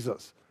of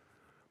Jesus.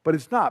 But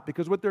it's not,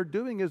 because what they're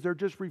doing is they're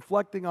just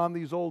reflecting on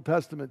these Old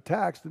Testament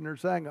texts, and they're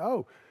saying,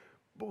 oh,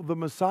 well, the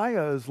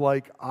Messiah is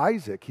like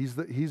Isaac. He's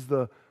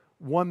the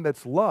one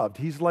that's loved.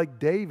 He's like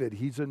David.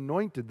 He's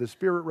anointed. The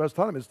Spirit rests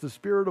on him. It's the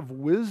spirit of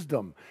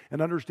wisdom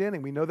and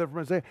understanding. We know that from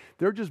Isaiah.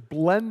 They're just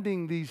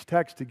blending these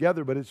texts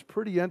together, but it's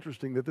pretty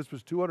interesting that this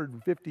was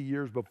 250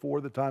 years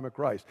before the time of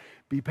Christ.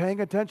 Be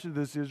paying attention to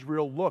this,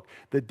 Israel. Look,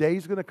 the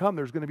day's going to come.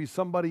 There's going to be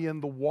somebody in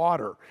the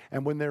water.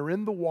 And when they're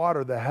in the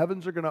water, the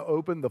heavens are going to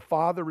open. The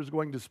Father is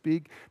going to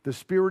speak. The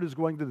Spirit is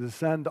going to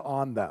descend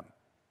on them.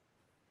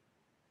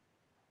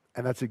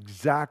 And that's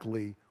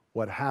exactly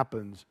what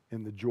happens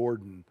in the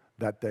Jordan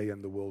that day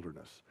in the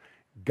wilderness.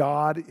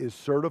 God is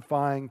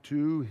certifying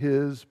to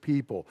his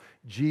people,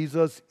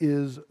 Jesus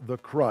is the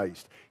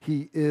Christ.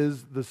 He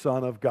is the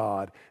Son of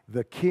God.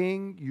 The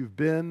King you've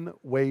been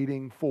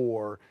waiting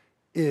for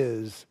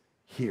is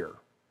here.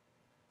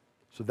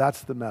 So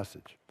that's the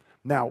message.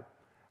 Now,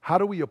 how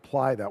do we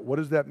apply that? What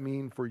does that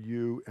mean for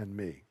you and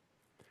me?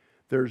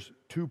 There's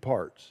two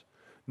parts.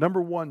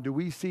 Number one, do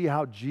we see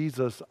how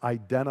Jesus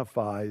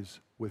identifies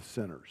with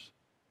sinners?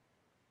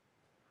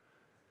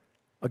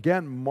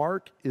 Again,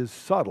 Mark is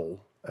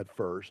subtle at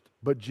first,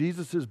 but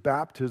Jesus'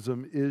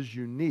 baptism is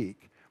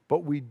unique.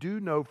 But we do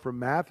know from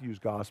Matthew's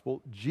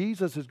gospel,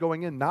 Jesus is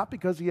going in not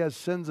because he has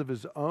sins of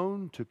his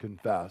own to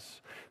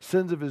confess,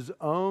 sins of his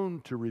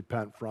own to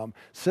repent from,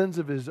 sins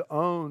of his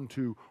own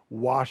to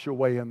wash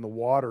away in the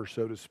water,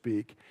 so to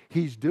speak.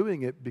 He's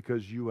doing it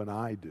because you and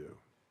I do.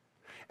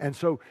 And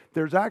so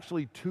there's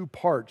actually two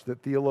parts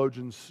that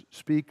theologians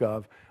speak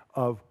of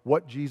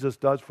what Jesus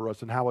does for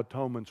us and how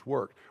atonements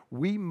work.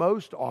 We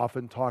most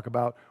often talk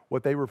about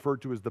what they refer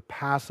to as the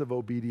passive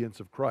obedience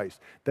of Christ,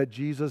 that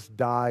Jesus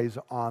dies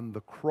on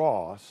the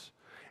cross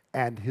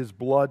and his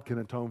blood can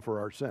atone for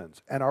our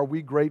sins. And are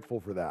we grateful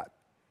for that?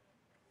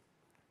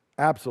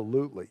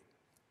 Absolutely.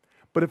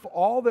 But if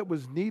all that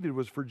was needed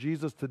was for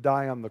Jesus to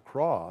die on the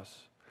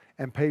cross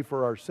and pay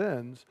for our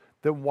sins,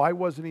 then why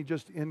wasn't he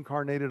just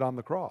incarnated on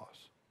the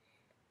cross?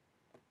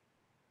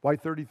 Why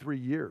 33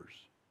 years?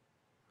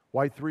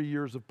 Why 3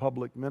 years of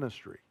public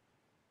ministry?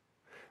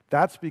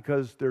 That's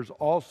because there's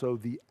also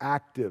the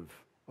active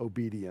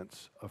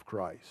obedience of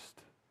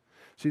Christ.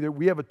 See,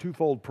 we have a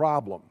twofold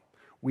problem.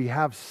 We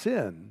have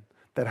sin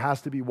that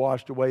has to be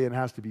washed away and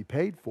has to be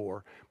paid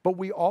for, but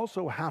we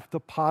also have to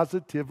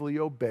positively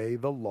obey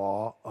the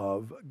law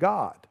of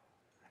God.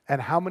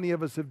 And how many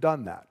of us have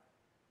done that?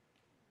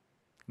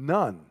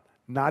 None.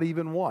 Not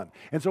even one.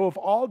 And so if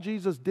all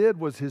Jesus did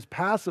was his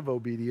passive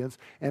obedience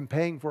and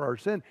paying for our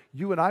sin,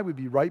 you and I would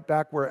be right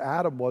back where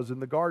Adam was in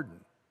the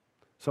garden.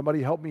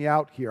 Somebody help me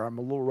out here. I'm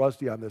a little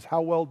rusty on this.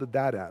 How well did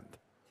that end?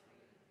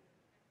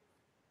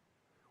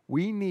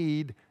 We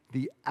need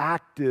the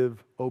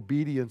active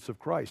obedience of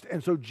Christ.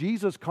 And so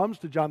Jesus comes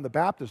to John the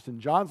Baptist, and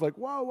John's like,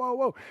 whoa, whoa,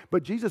 whoa.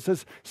 But Jesus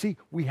says, see,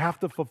 we have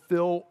to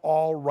fulfill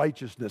all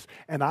righteousness.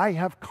 And I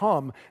have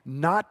come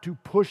not to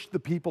push the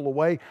people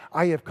away.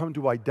 I have come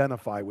to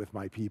identify with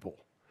my people.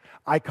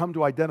 I come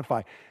to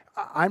identify.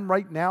 I'm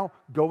right now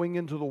going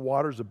into the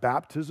waters of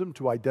baptism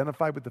to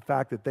identify with the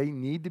fact that they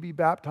need to be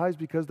baptized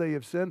because they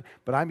have sinned,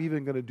 but I'm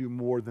even going to do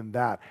more than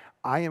that.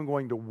 I am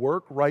going to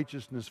work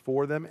righteousness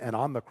for them, and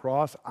on the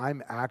cross,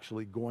 I'm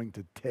actually going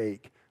to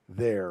take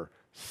their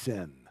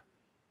sin.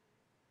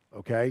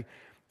 Okay? I'm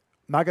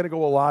not going to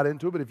go a lot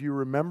into it, but if you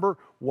remember,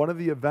 one of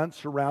the events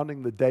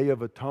surrounding the Day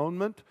of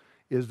Atonement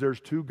is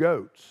there's two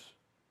goats.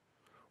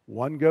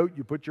 One goat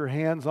you put your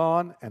hands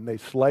on and they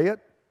slay it.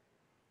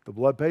 The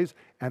blood pays.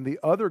 And the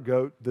other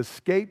goat, the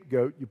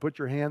scapegoat, you put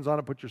your hands on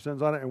it, put your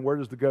sins on it, and where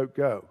does the goat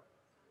go?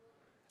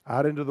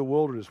 Out into the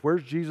wilderness.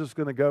 Where's Jesus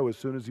going to go as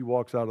soon as he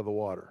walks out of the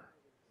water?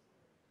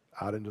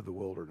 Out into the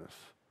wilderness.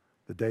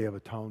 The Day of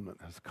Atonement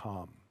has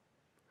come.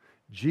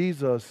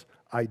 Jesus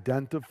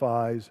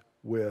identifies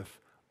with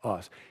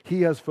us.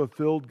 He has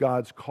fulfilled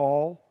God's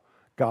call,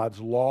 God's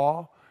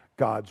law,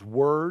 God's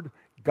word,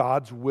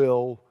 God's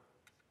will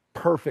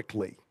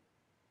perfectly.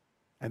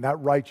 And that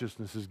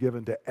righteousness is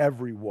given to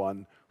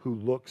everyone who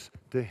looks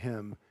to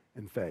him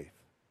in faith.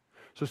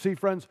 So see,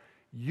 friends,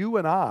 you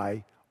and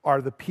I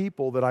are the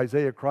people that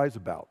Isaiah cries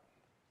about.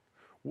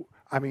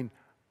 I mean,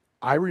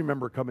 I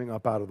remember coming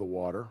up out of the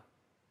water.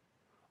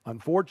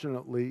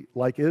 Unfortunately,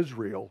 like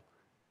Israel,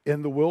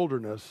 in the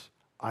wilderness,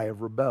 I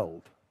have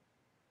rebelled.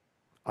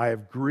 I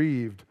have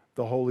grieved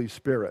the Holy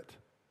Spirit.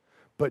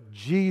 But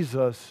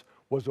Jesus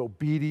was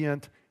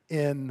obedient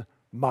in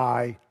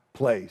my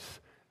place.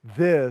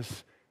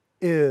 This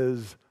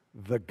is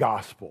the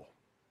gospel.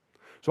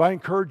 So I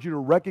encourage you to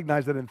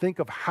recognize that and think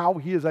of how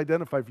he is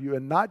identified for you,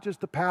 and not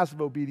just the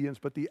passive obedience,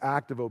 but the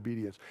active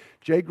obedience.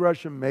 J.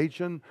 Gresham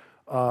Machen,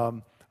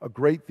 a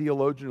great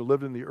theologian who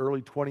lived in the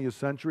early 20th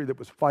century that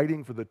was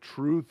fighting for the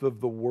truth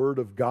of the Word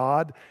of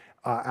God,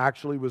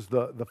 actually was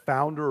the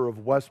founder of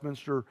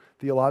Westminster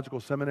Theological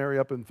Seminary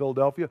up in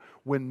Philadelphia.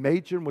 When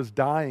Machen was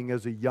dying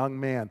as a young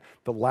man,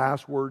 the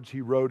last words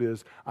he wrote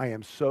is, "I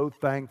am so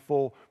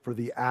thankful for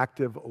the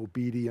active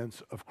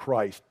obedience of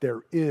Christ.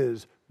 There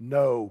is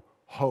no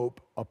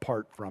hope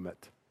apart from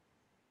it."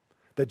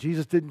 That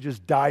Jesus didn't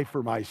just die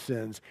for my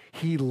sins,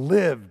 he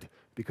lived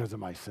because of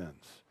my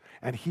sins.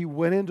 And he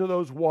went into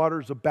those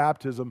waters of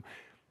baptism,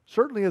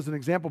 certainly as an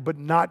example, but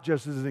not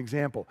just as an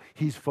example.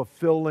 He's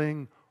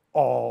fulfilling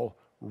all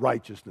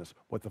righteousness.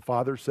 What the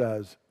Father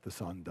says, the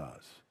Son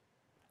does.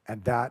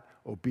 And that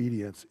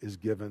obedience is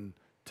given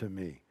to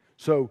me.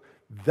 So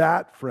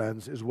that,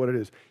 friends, is what it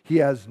is. He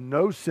has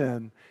no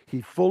sin.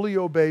 He fully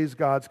obeys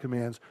God's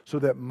commands so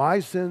that my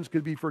sins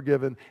could be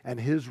forgiven and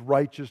his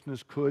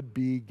righteousness could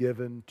be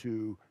given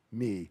to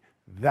me.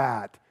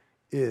 That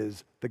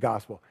is the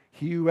gospel.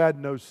 He who had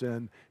no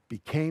sin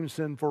became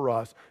sin for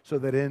us so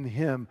that in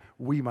him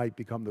we might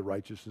become the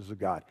righteousness of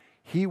God.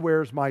 He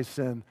wears my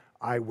sin,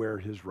 I wear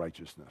his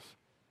righteousness.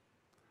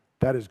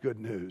 That is good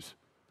news.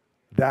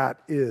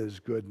 That is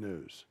good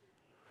news.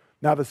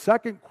 Now the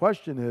second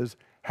question is,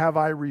 have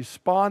I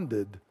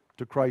responded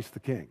to Christ the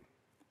King?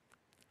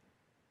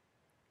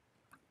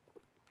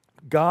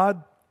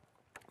 God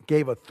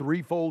gave a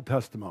threefold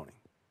testimony.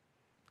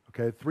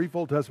 Okay, a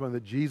threefold testimony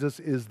that Jesus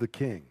is the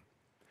King.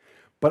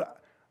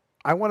 But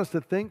I want us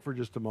to think for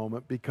just a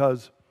moment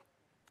because,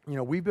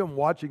 we've been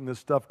watching this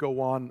stuff go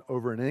on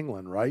over in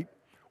England, right?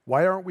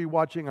 Why aren't we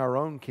watching our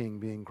own king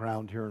being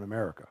crowned here in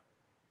America?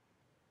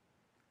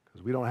 Because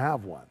because we don't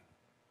have one,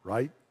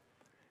 right?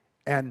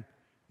 And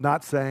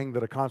not saying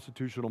that a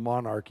constitutional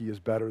monarchy is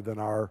better than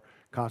our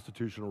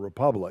constitutional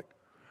republic,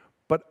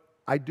 but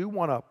I do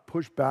want to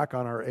push back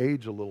on our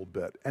age a little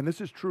bit, and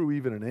this is true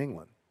even in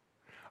England.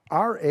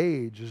 Our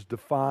age is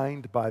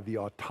defined by the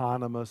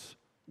autonomous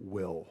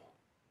will.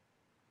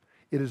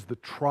 It is the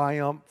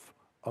triumph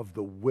of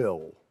the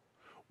will.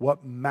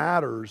 What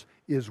matters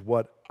is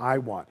what I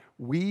want.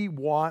 We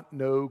want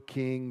no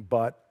king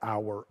but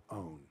our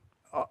own.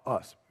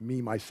 Us,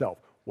 me, myself.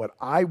 What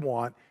I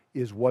want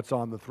is what's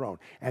on the throne.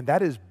 And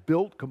that is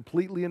built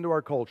completely into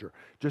our culture.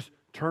 Just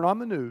turn on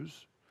the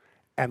news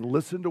and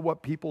listen to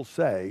what people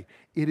say.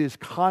 It is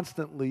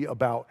constantly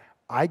about,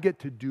 I get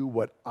to do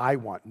what I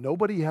want.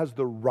 Nobody has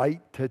the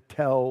right to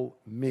tell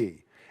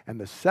me. And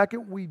the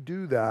second we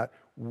do that,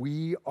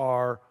 we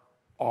are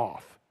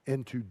off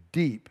into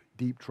deep,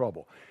 deep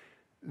trouble.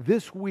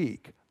 This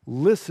week,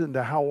 listen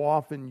to how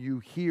often you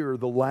hear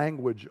the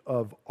language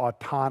of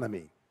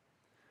autonomy,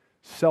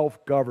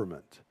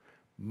 self-government,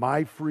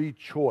 my free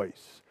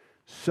choice,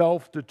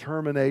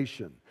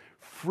 self-determination,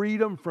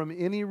 freedom from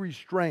any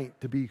restraint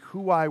to be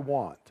who I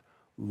want,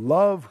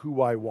 love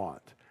who I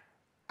want,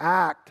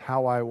 act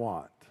how I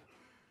want.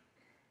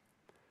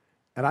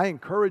 And I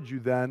encourage you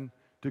then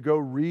to go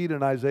read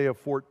in Isaiah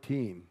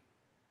 14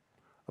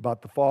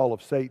 about the fall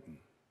of Satan.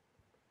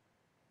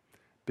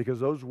 Because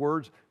those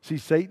words, see,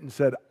 Satan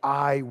said,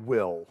 I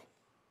will.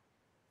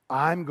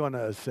 I'm going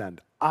to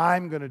ascend.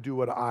 I'm going to do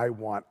what I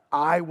want.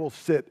 I will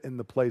sit in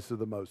the place of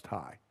the Most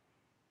High.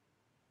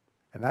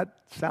 And that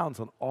sounds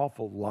an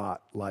awful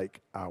lot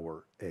like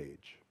our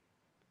age.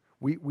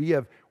 We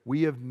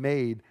have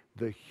made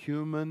the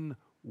human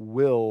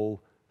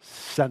will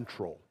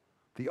central.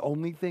 The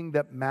only thing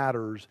that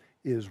matters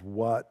is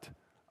what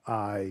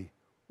I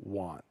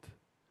want.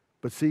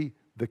 But see,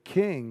 the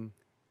King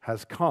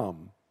has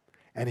come,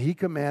 and he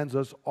commands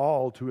us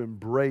all to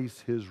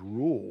embrace his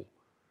rule.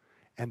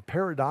 And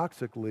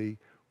paradoxically,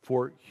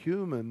 for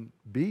human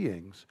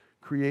beings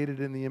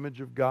created in the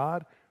image of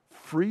God,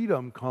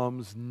 freedom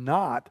comes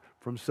not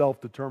from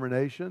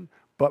self-determination,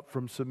 but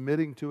from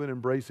submitting to and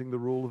embracing the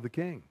rule of the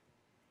King.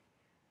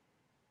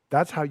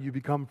 That's how you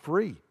become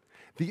free.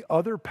 The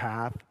other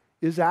path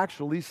is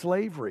actually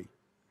slavery,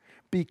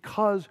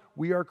 because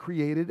we are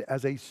created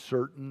as a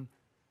certain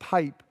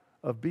type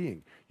of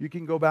being. You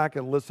can go back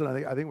and listen, I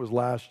think it was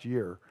last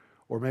year,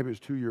 or maybe it was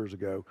 2 years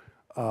ago.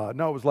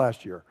 No, it was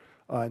last year.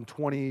 In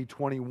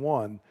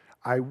 2021,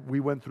 we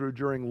went through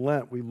during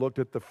Lent, we looked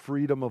at the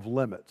freedom of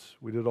limits.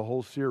 We did a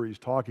whole series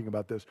talking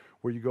about this,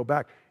 where you go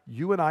back.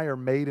 You and I are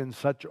made in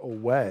such a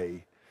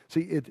way.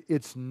 See,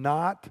 it's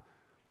not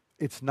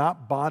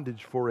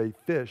bondage for a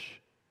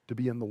fish to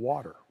be in the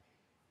water.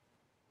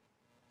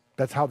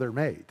 That's how they're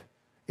made.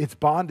 It's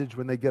bondage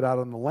when they get out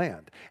on the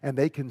land. And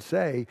they can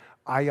say,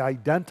 I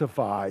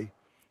identify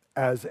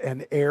as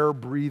an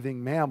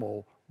air-breathing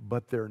mammal,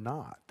 but they're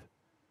not.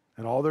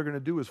 And all they're going to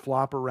do is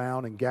flop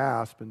around and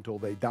gasp until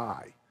they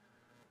die.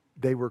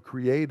 They were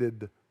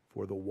created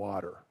for the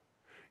water.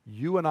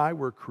 You and I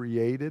were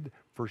created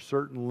for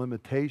certain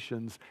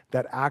limitations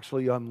that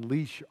actually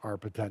unleash our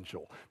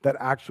potential, that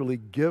actually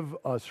give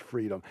us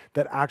freedom,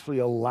 that actually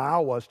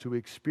allow us to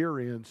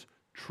experience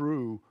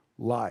true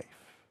life.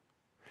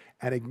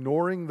 And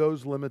ignoring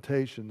those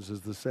limitations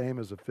is the same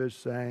as a fish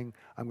saying,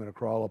 I'm going to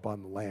crawl up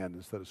on the land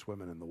instead of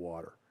swimming in the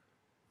water.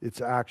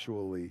 It's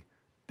actually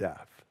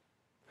death.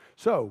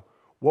 So,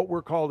 what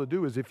we're called to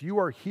do is, if you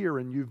are here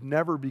and you've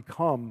never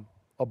become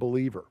a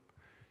believer,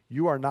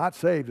 you are not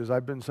saved, as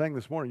I've been saying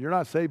this morning, you're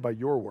not saved by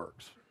your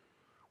works.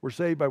 We're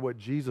saved by what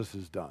Jesus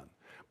has done.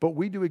 But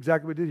we do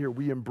exactly what we did here.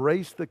 We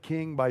embrace the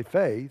King by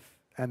faith,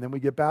 and then we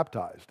get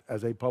baptized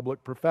as a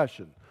public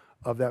profession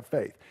of that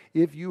faith.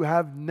 If you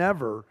have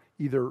never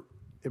either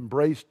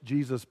embraced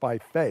Jesus by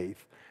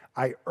faith,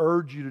 I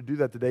urge you to do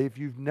that today. If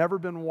you've never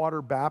been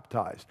water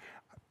baptized,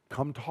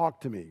 come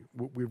talk to me.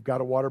 We've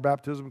got a water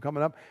baptism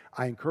coming up.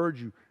 I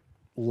encourage you,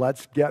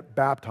 let's get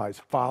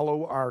baptized.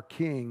 Follow our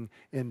King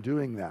in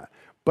doing that.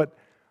 But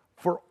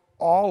for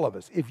all of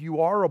us, if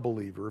you are a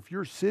believer, if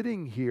you're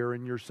sitting here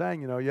and you're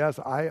saying, yes,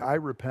 I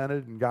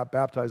repented and got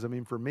baptized. I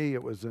mean, for me,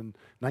 it was in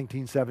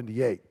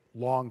 1978,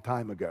 long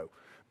time ago,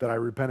 that I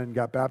repented and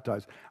got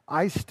baptized.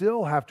 I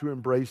still have to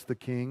embrace the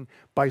King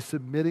by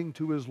submitting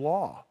to his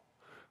law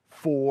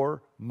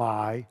for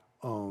my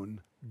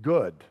own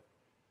good.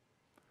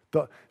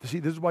 See,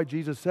 this is why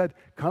Jesus said,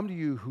 come to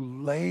you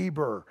who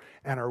labor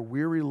and are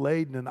weary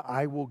laden, and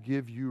I will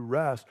give you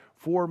rest,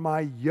 for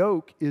my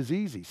yoke is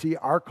easy. See,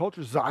 our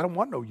culture says, I don't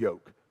want no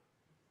yoke.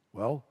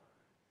 Well,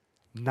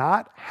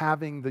 not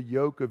having the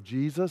yoke of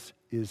Jesus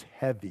is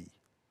heavy.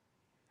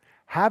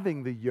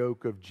 Having the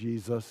yoke of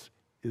Jesus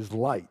is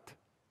light.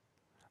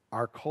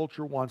 Our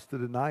culture wants to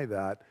deny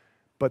that,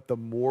 but the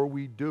more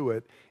we do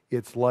it,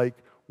 it's like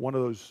one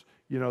of those,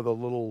 the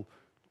little,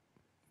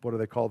 what do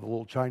they call the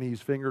little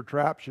Chinese finger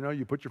traps?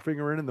 You put your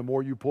finger in, and the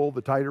more you pull,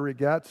 the tighter it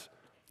gets.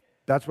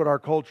 That's what our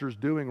culture is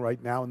doing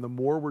right now, and the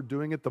more we're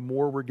doing it, the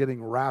more we're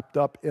getting wrapped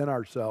up in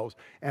ourselves,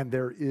 and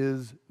there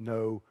is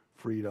no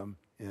freedom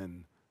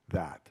in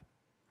that.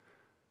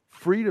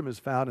 Freedom is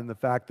found in the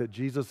fact that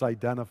Jesus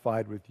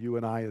identified with you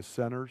and I as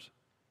sinners,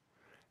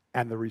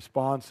 and the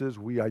response is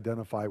we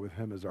identify with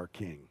him as our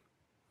king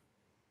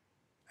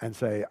and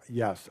say,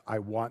 yes, I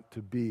want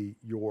to be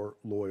your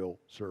loyal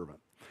servant.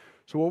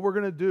 So what we're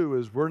going to do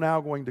is we're now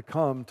going to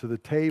come to the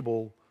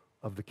table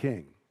of the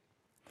king.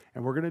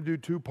 And we're going to do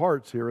two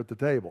parts here at the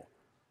table.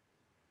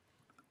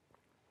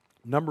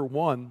 Number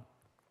one,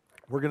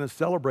 we're going to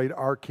celebrate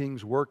our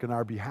king's work in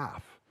our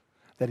behalf,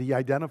 that he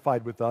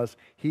identified with us.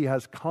 He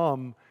has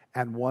come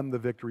and won the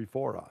victory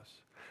for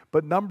us.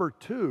 But number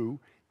two,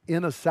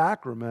 in a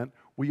sacrament,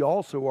 we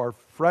also are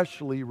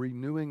freshly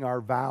renewing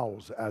our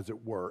vows, as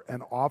it were,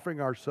 and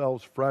offering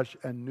ourselves fresh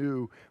and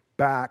new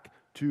back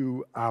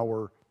to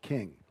our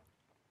king.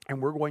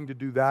 And we're going to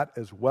do that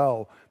as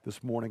well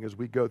this morning as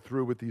we go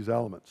through with these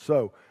elements.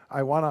 So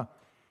I want to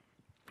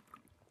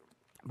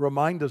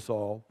remind us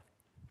all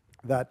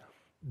that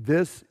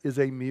this is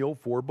a meal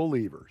for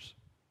believers.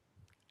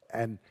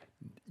 And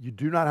you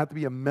do not have to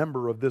be a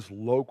member of this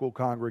local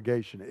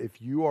congregation.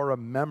 If you are a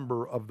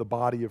member of the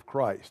body of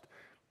Christ,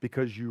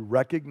 because you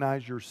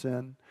recognize your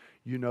sin,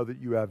 you know that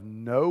you have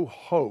no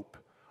hope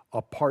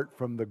apart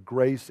from the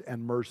grace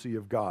and mercy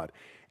of God.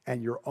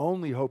 And your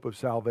only hope of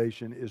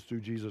salvation is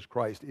through Jesus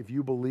Christ. If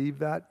you believe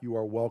that, you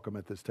are welcome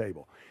at this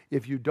table.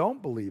 If you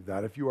don't believe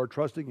that, if you are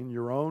trusting in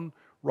your own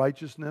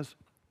righteousness,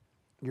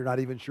 you're not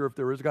even sure if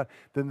there is a God,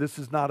 then this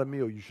is not a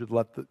meal. You should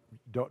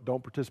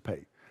don't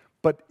participate.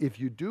 But if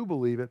you do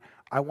believe it,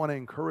 I want to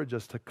encourage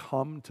us to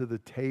come to the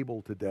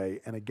table today.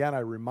 And again, I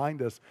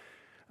remind us,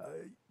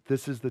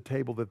 this is the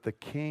table that the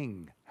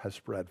king has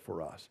spread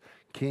for us.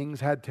 Kings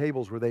had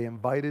tables where they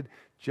invited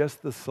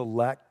just the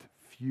select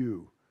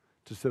few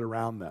to sit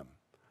around them.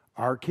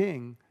 Our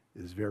king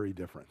is very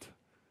different.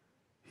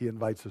 He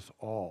invites us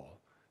all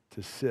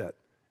to sit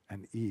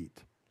and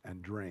eat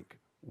and drink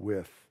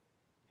with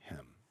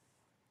him.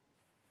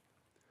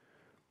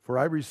 For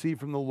I received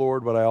from the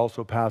Lord what I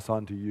also pass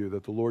on to you,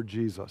 that the Lord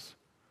Jesus,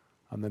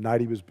 on the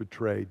night he was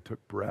betrayed,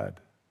 took bread.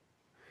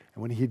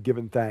 And when he had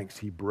given thanks,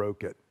 he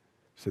broke it.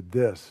 He said,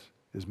 "This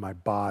is my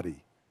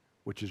body,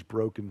 which is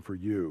broken for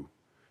you.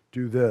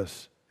 Do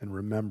this in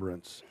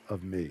remembrance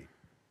of me."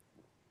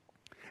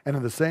 And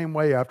in the same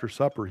way, after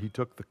supper, he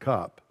took the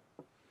cup.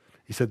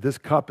 He said, "This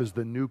cup is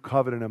the new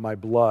covenant in my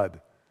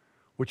blood,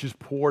 which is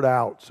poured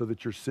out so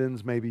that your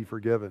sins may be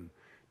forgiven.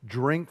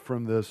 Drink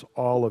from this,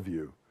 all of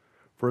you.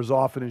 For as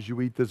often as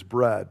you eat this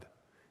bread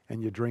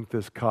and you drink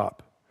this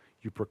cup,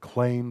 you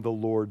proclaim the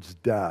Lord's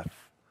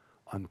death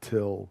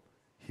until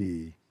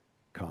he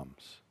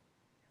comes."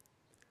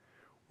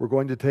 We're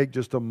going to take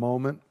just a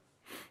moment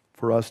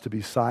for us to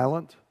be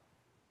silent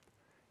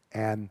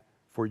and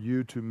for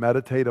you to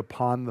meditate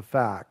upon the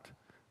fact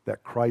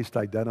that Christ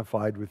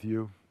identified with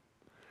you,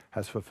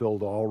 has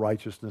fulfilled all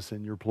righteousness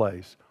in your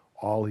place,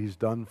 all he's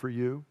done for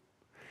you,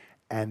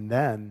 and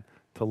then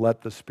to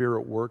let the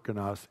Spirit work in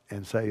us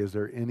and say, is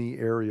there any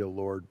area,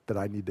 Lord, that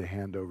I need to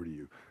hand over to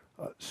you?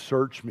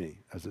 Search me,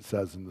 as it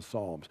says in the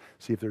Psalms.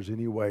 See if there's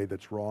any way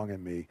that's wrong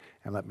in me,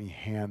 and let me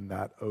hand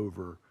that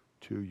over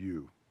to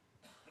you.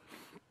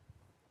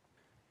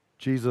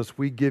 Jesus,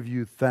 we give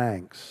you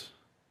thanks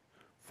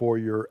for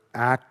your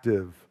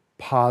active,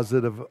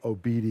 positive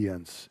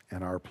obedience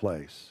in our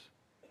place.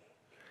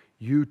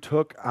 You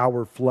took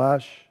our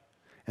flesh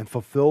and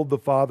fulfilled the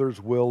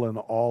Father's will in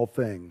all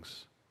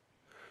things,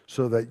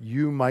 so that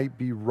you might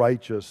be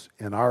righteous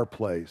in our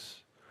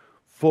place,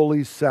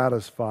 fully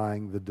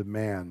satisfying the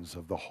demands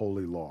of the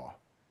holy law.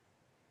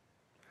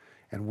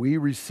 And we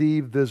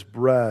receive this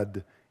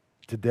bread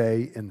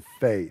today in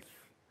faith,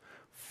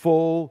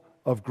 full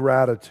of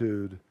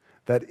gratitude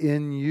that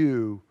in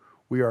you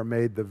we are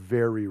made the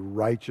very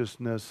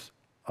righteousness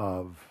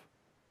of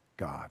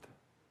God.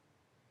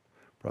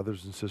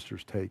 Brothers and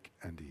sisters, take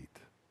and eat.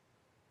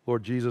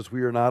 Lord Jesus,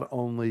 we are not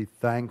only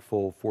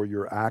thankful for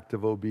your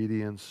active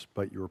obedience,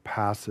 but your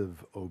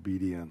passive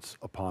obedience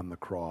upon the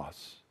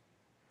cross.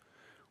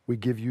 We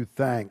give you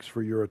thanks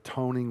for your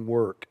atoning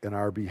work in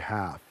our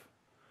behalf.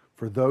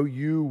 For though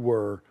you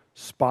were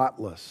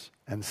spotless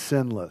and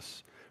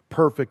sinless,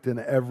 perfect in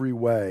every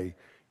way,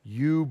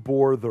 you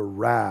bore the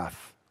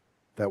wrath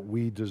that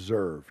we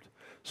deserved,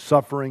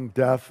 suffering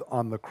death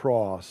on the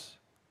cross,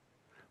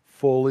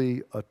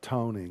 fully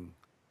atoning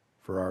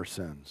for our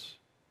sins.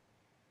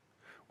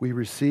 We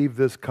receive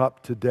this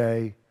cup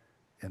today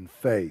in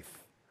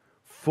faith,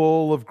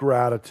 full of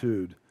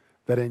gratitude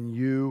that in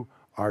you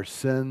our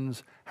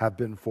sins have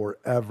been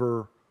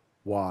forever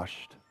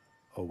washed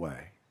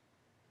away.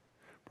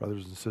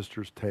 Brothers and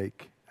sisters,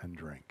 take and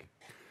drink.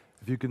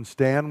 If you can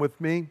stand with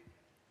me,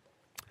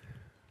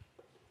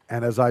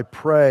 and as I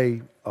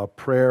pray a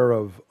prayer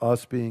of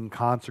us being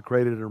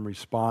consecrated and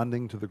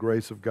responding to the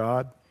grace of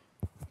God,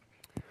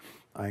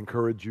 I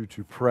encourage you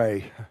to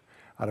pray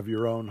out of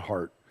your own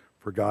heart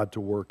for God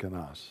to work in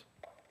us.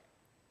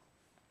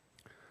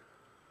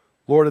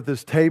 Lord, at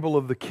this table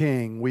of the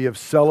King, we have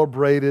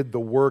celebrated the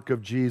work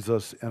of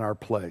Jesus in our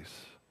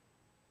place.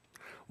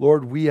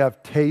 Lord, we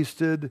have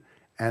tasted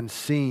and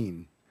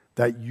seen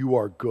that you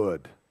are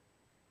good.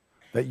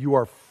 that you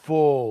are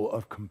full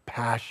of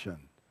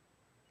compassion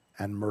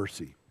and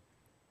mercy.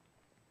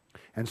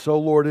 And so,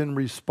 Lord, in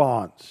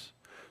response,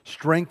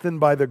 strengthened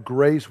by the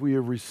grace we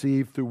have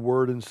received through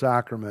word and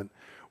sacrament,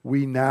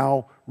 we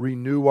now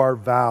renew our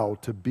vow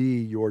to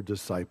be your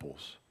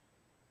disciples.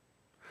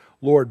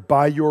 Lord,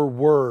 by your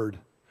word,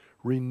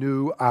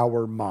 renew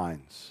our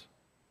minds.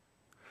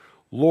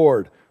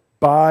 Lord,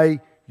 by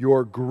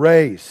your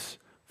grace,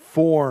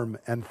 form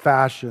and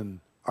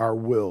fashion our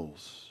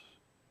wills.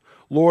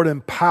 Lord,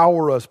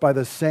 empower us by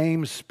the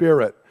same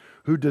Spirit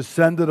who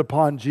descended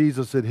upon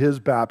Jesus at his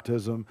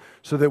baptism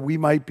so that we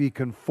might be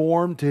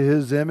conformed to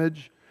his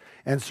image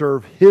and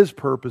serve his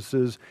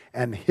purposes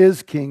and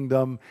his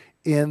kingdom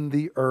in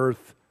the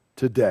earth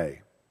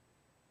today.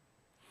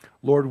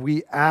 Lord,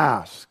 we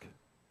ask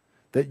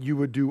that you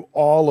would do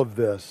all of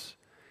this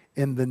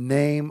in the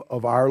name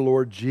of our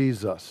Lord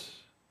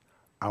Jesus,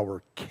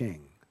 our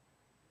King.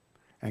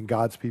 And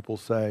God's people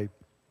say,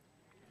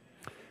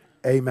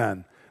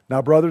 amen.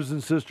 Now, brothers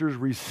and sisters,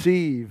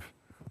 receive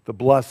the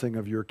blessing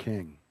of your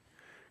King.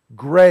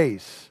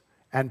 Grace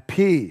and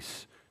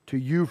peace to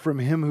you from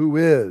him who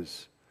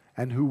is,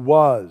 and who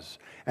was,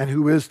 and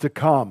who is to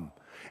come,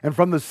 and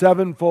from the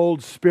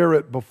sevenfold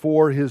Spirit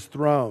before his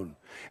throne,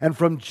 and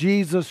from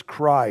Jesus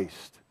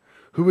Christ,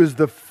 who is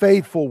the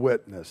faithful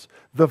witness,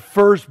 the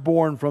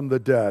firstborn from the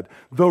dead,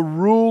 the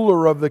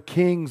ruler of the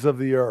kings of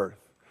the earth,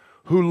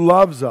 who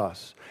loves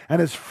us and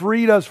has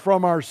freed us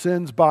from our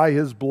sins by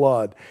his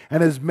blood,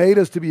 and has made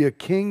us to be a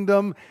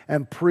kingdom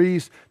and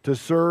priests to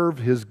serve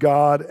his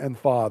God and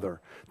Father.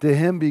 To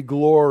him be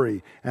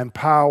glory and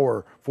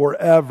power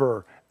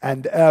forever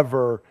and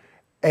ever.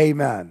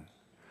 Amen.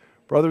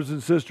 Brothers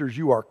and sisters,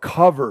 you are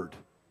covered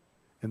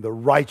in the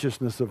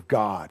righteousness of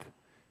God.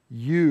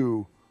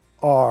 You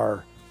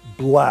are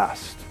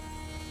blessed.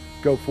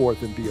 Go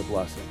forth and be a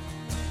blessing.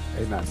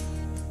 Amen.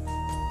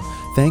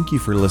 Thank you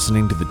for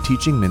listening to the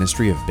teaching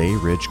ministry of Bay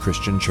Ridge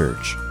Christian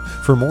Church.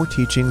 For more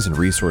teachings and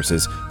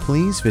resources,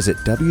 please visit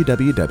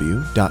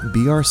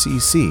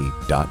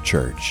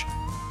www.brcc.church.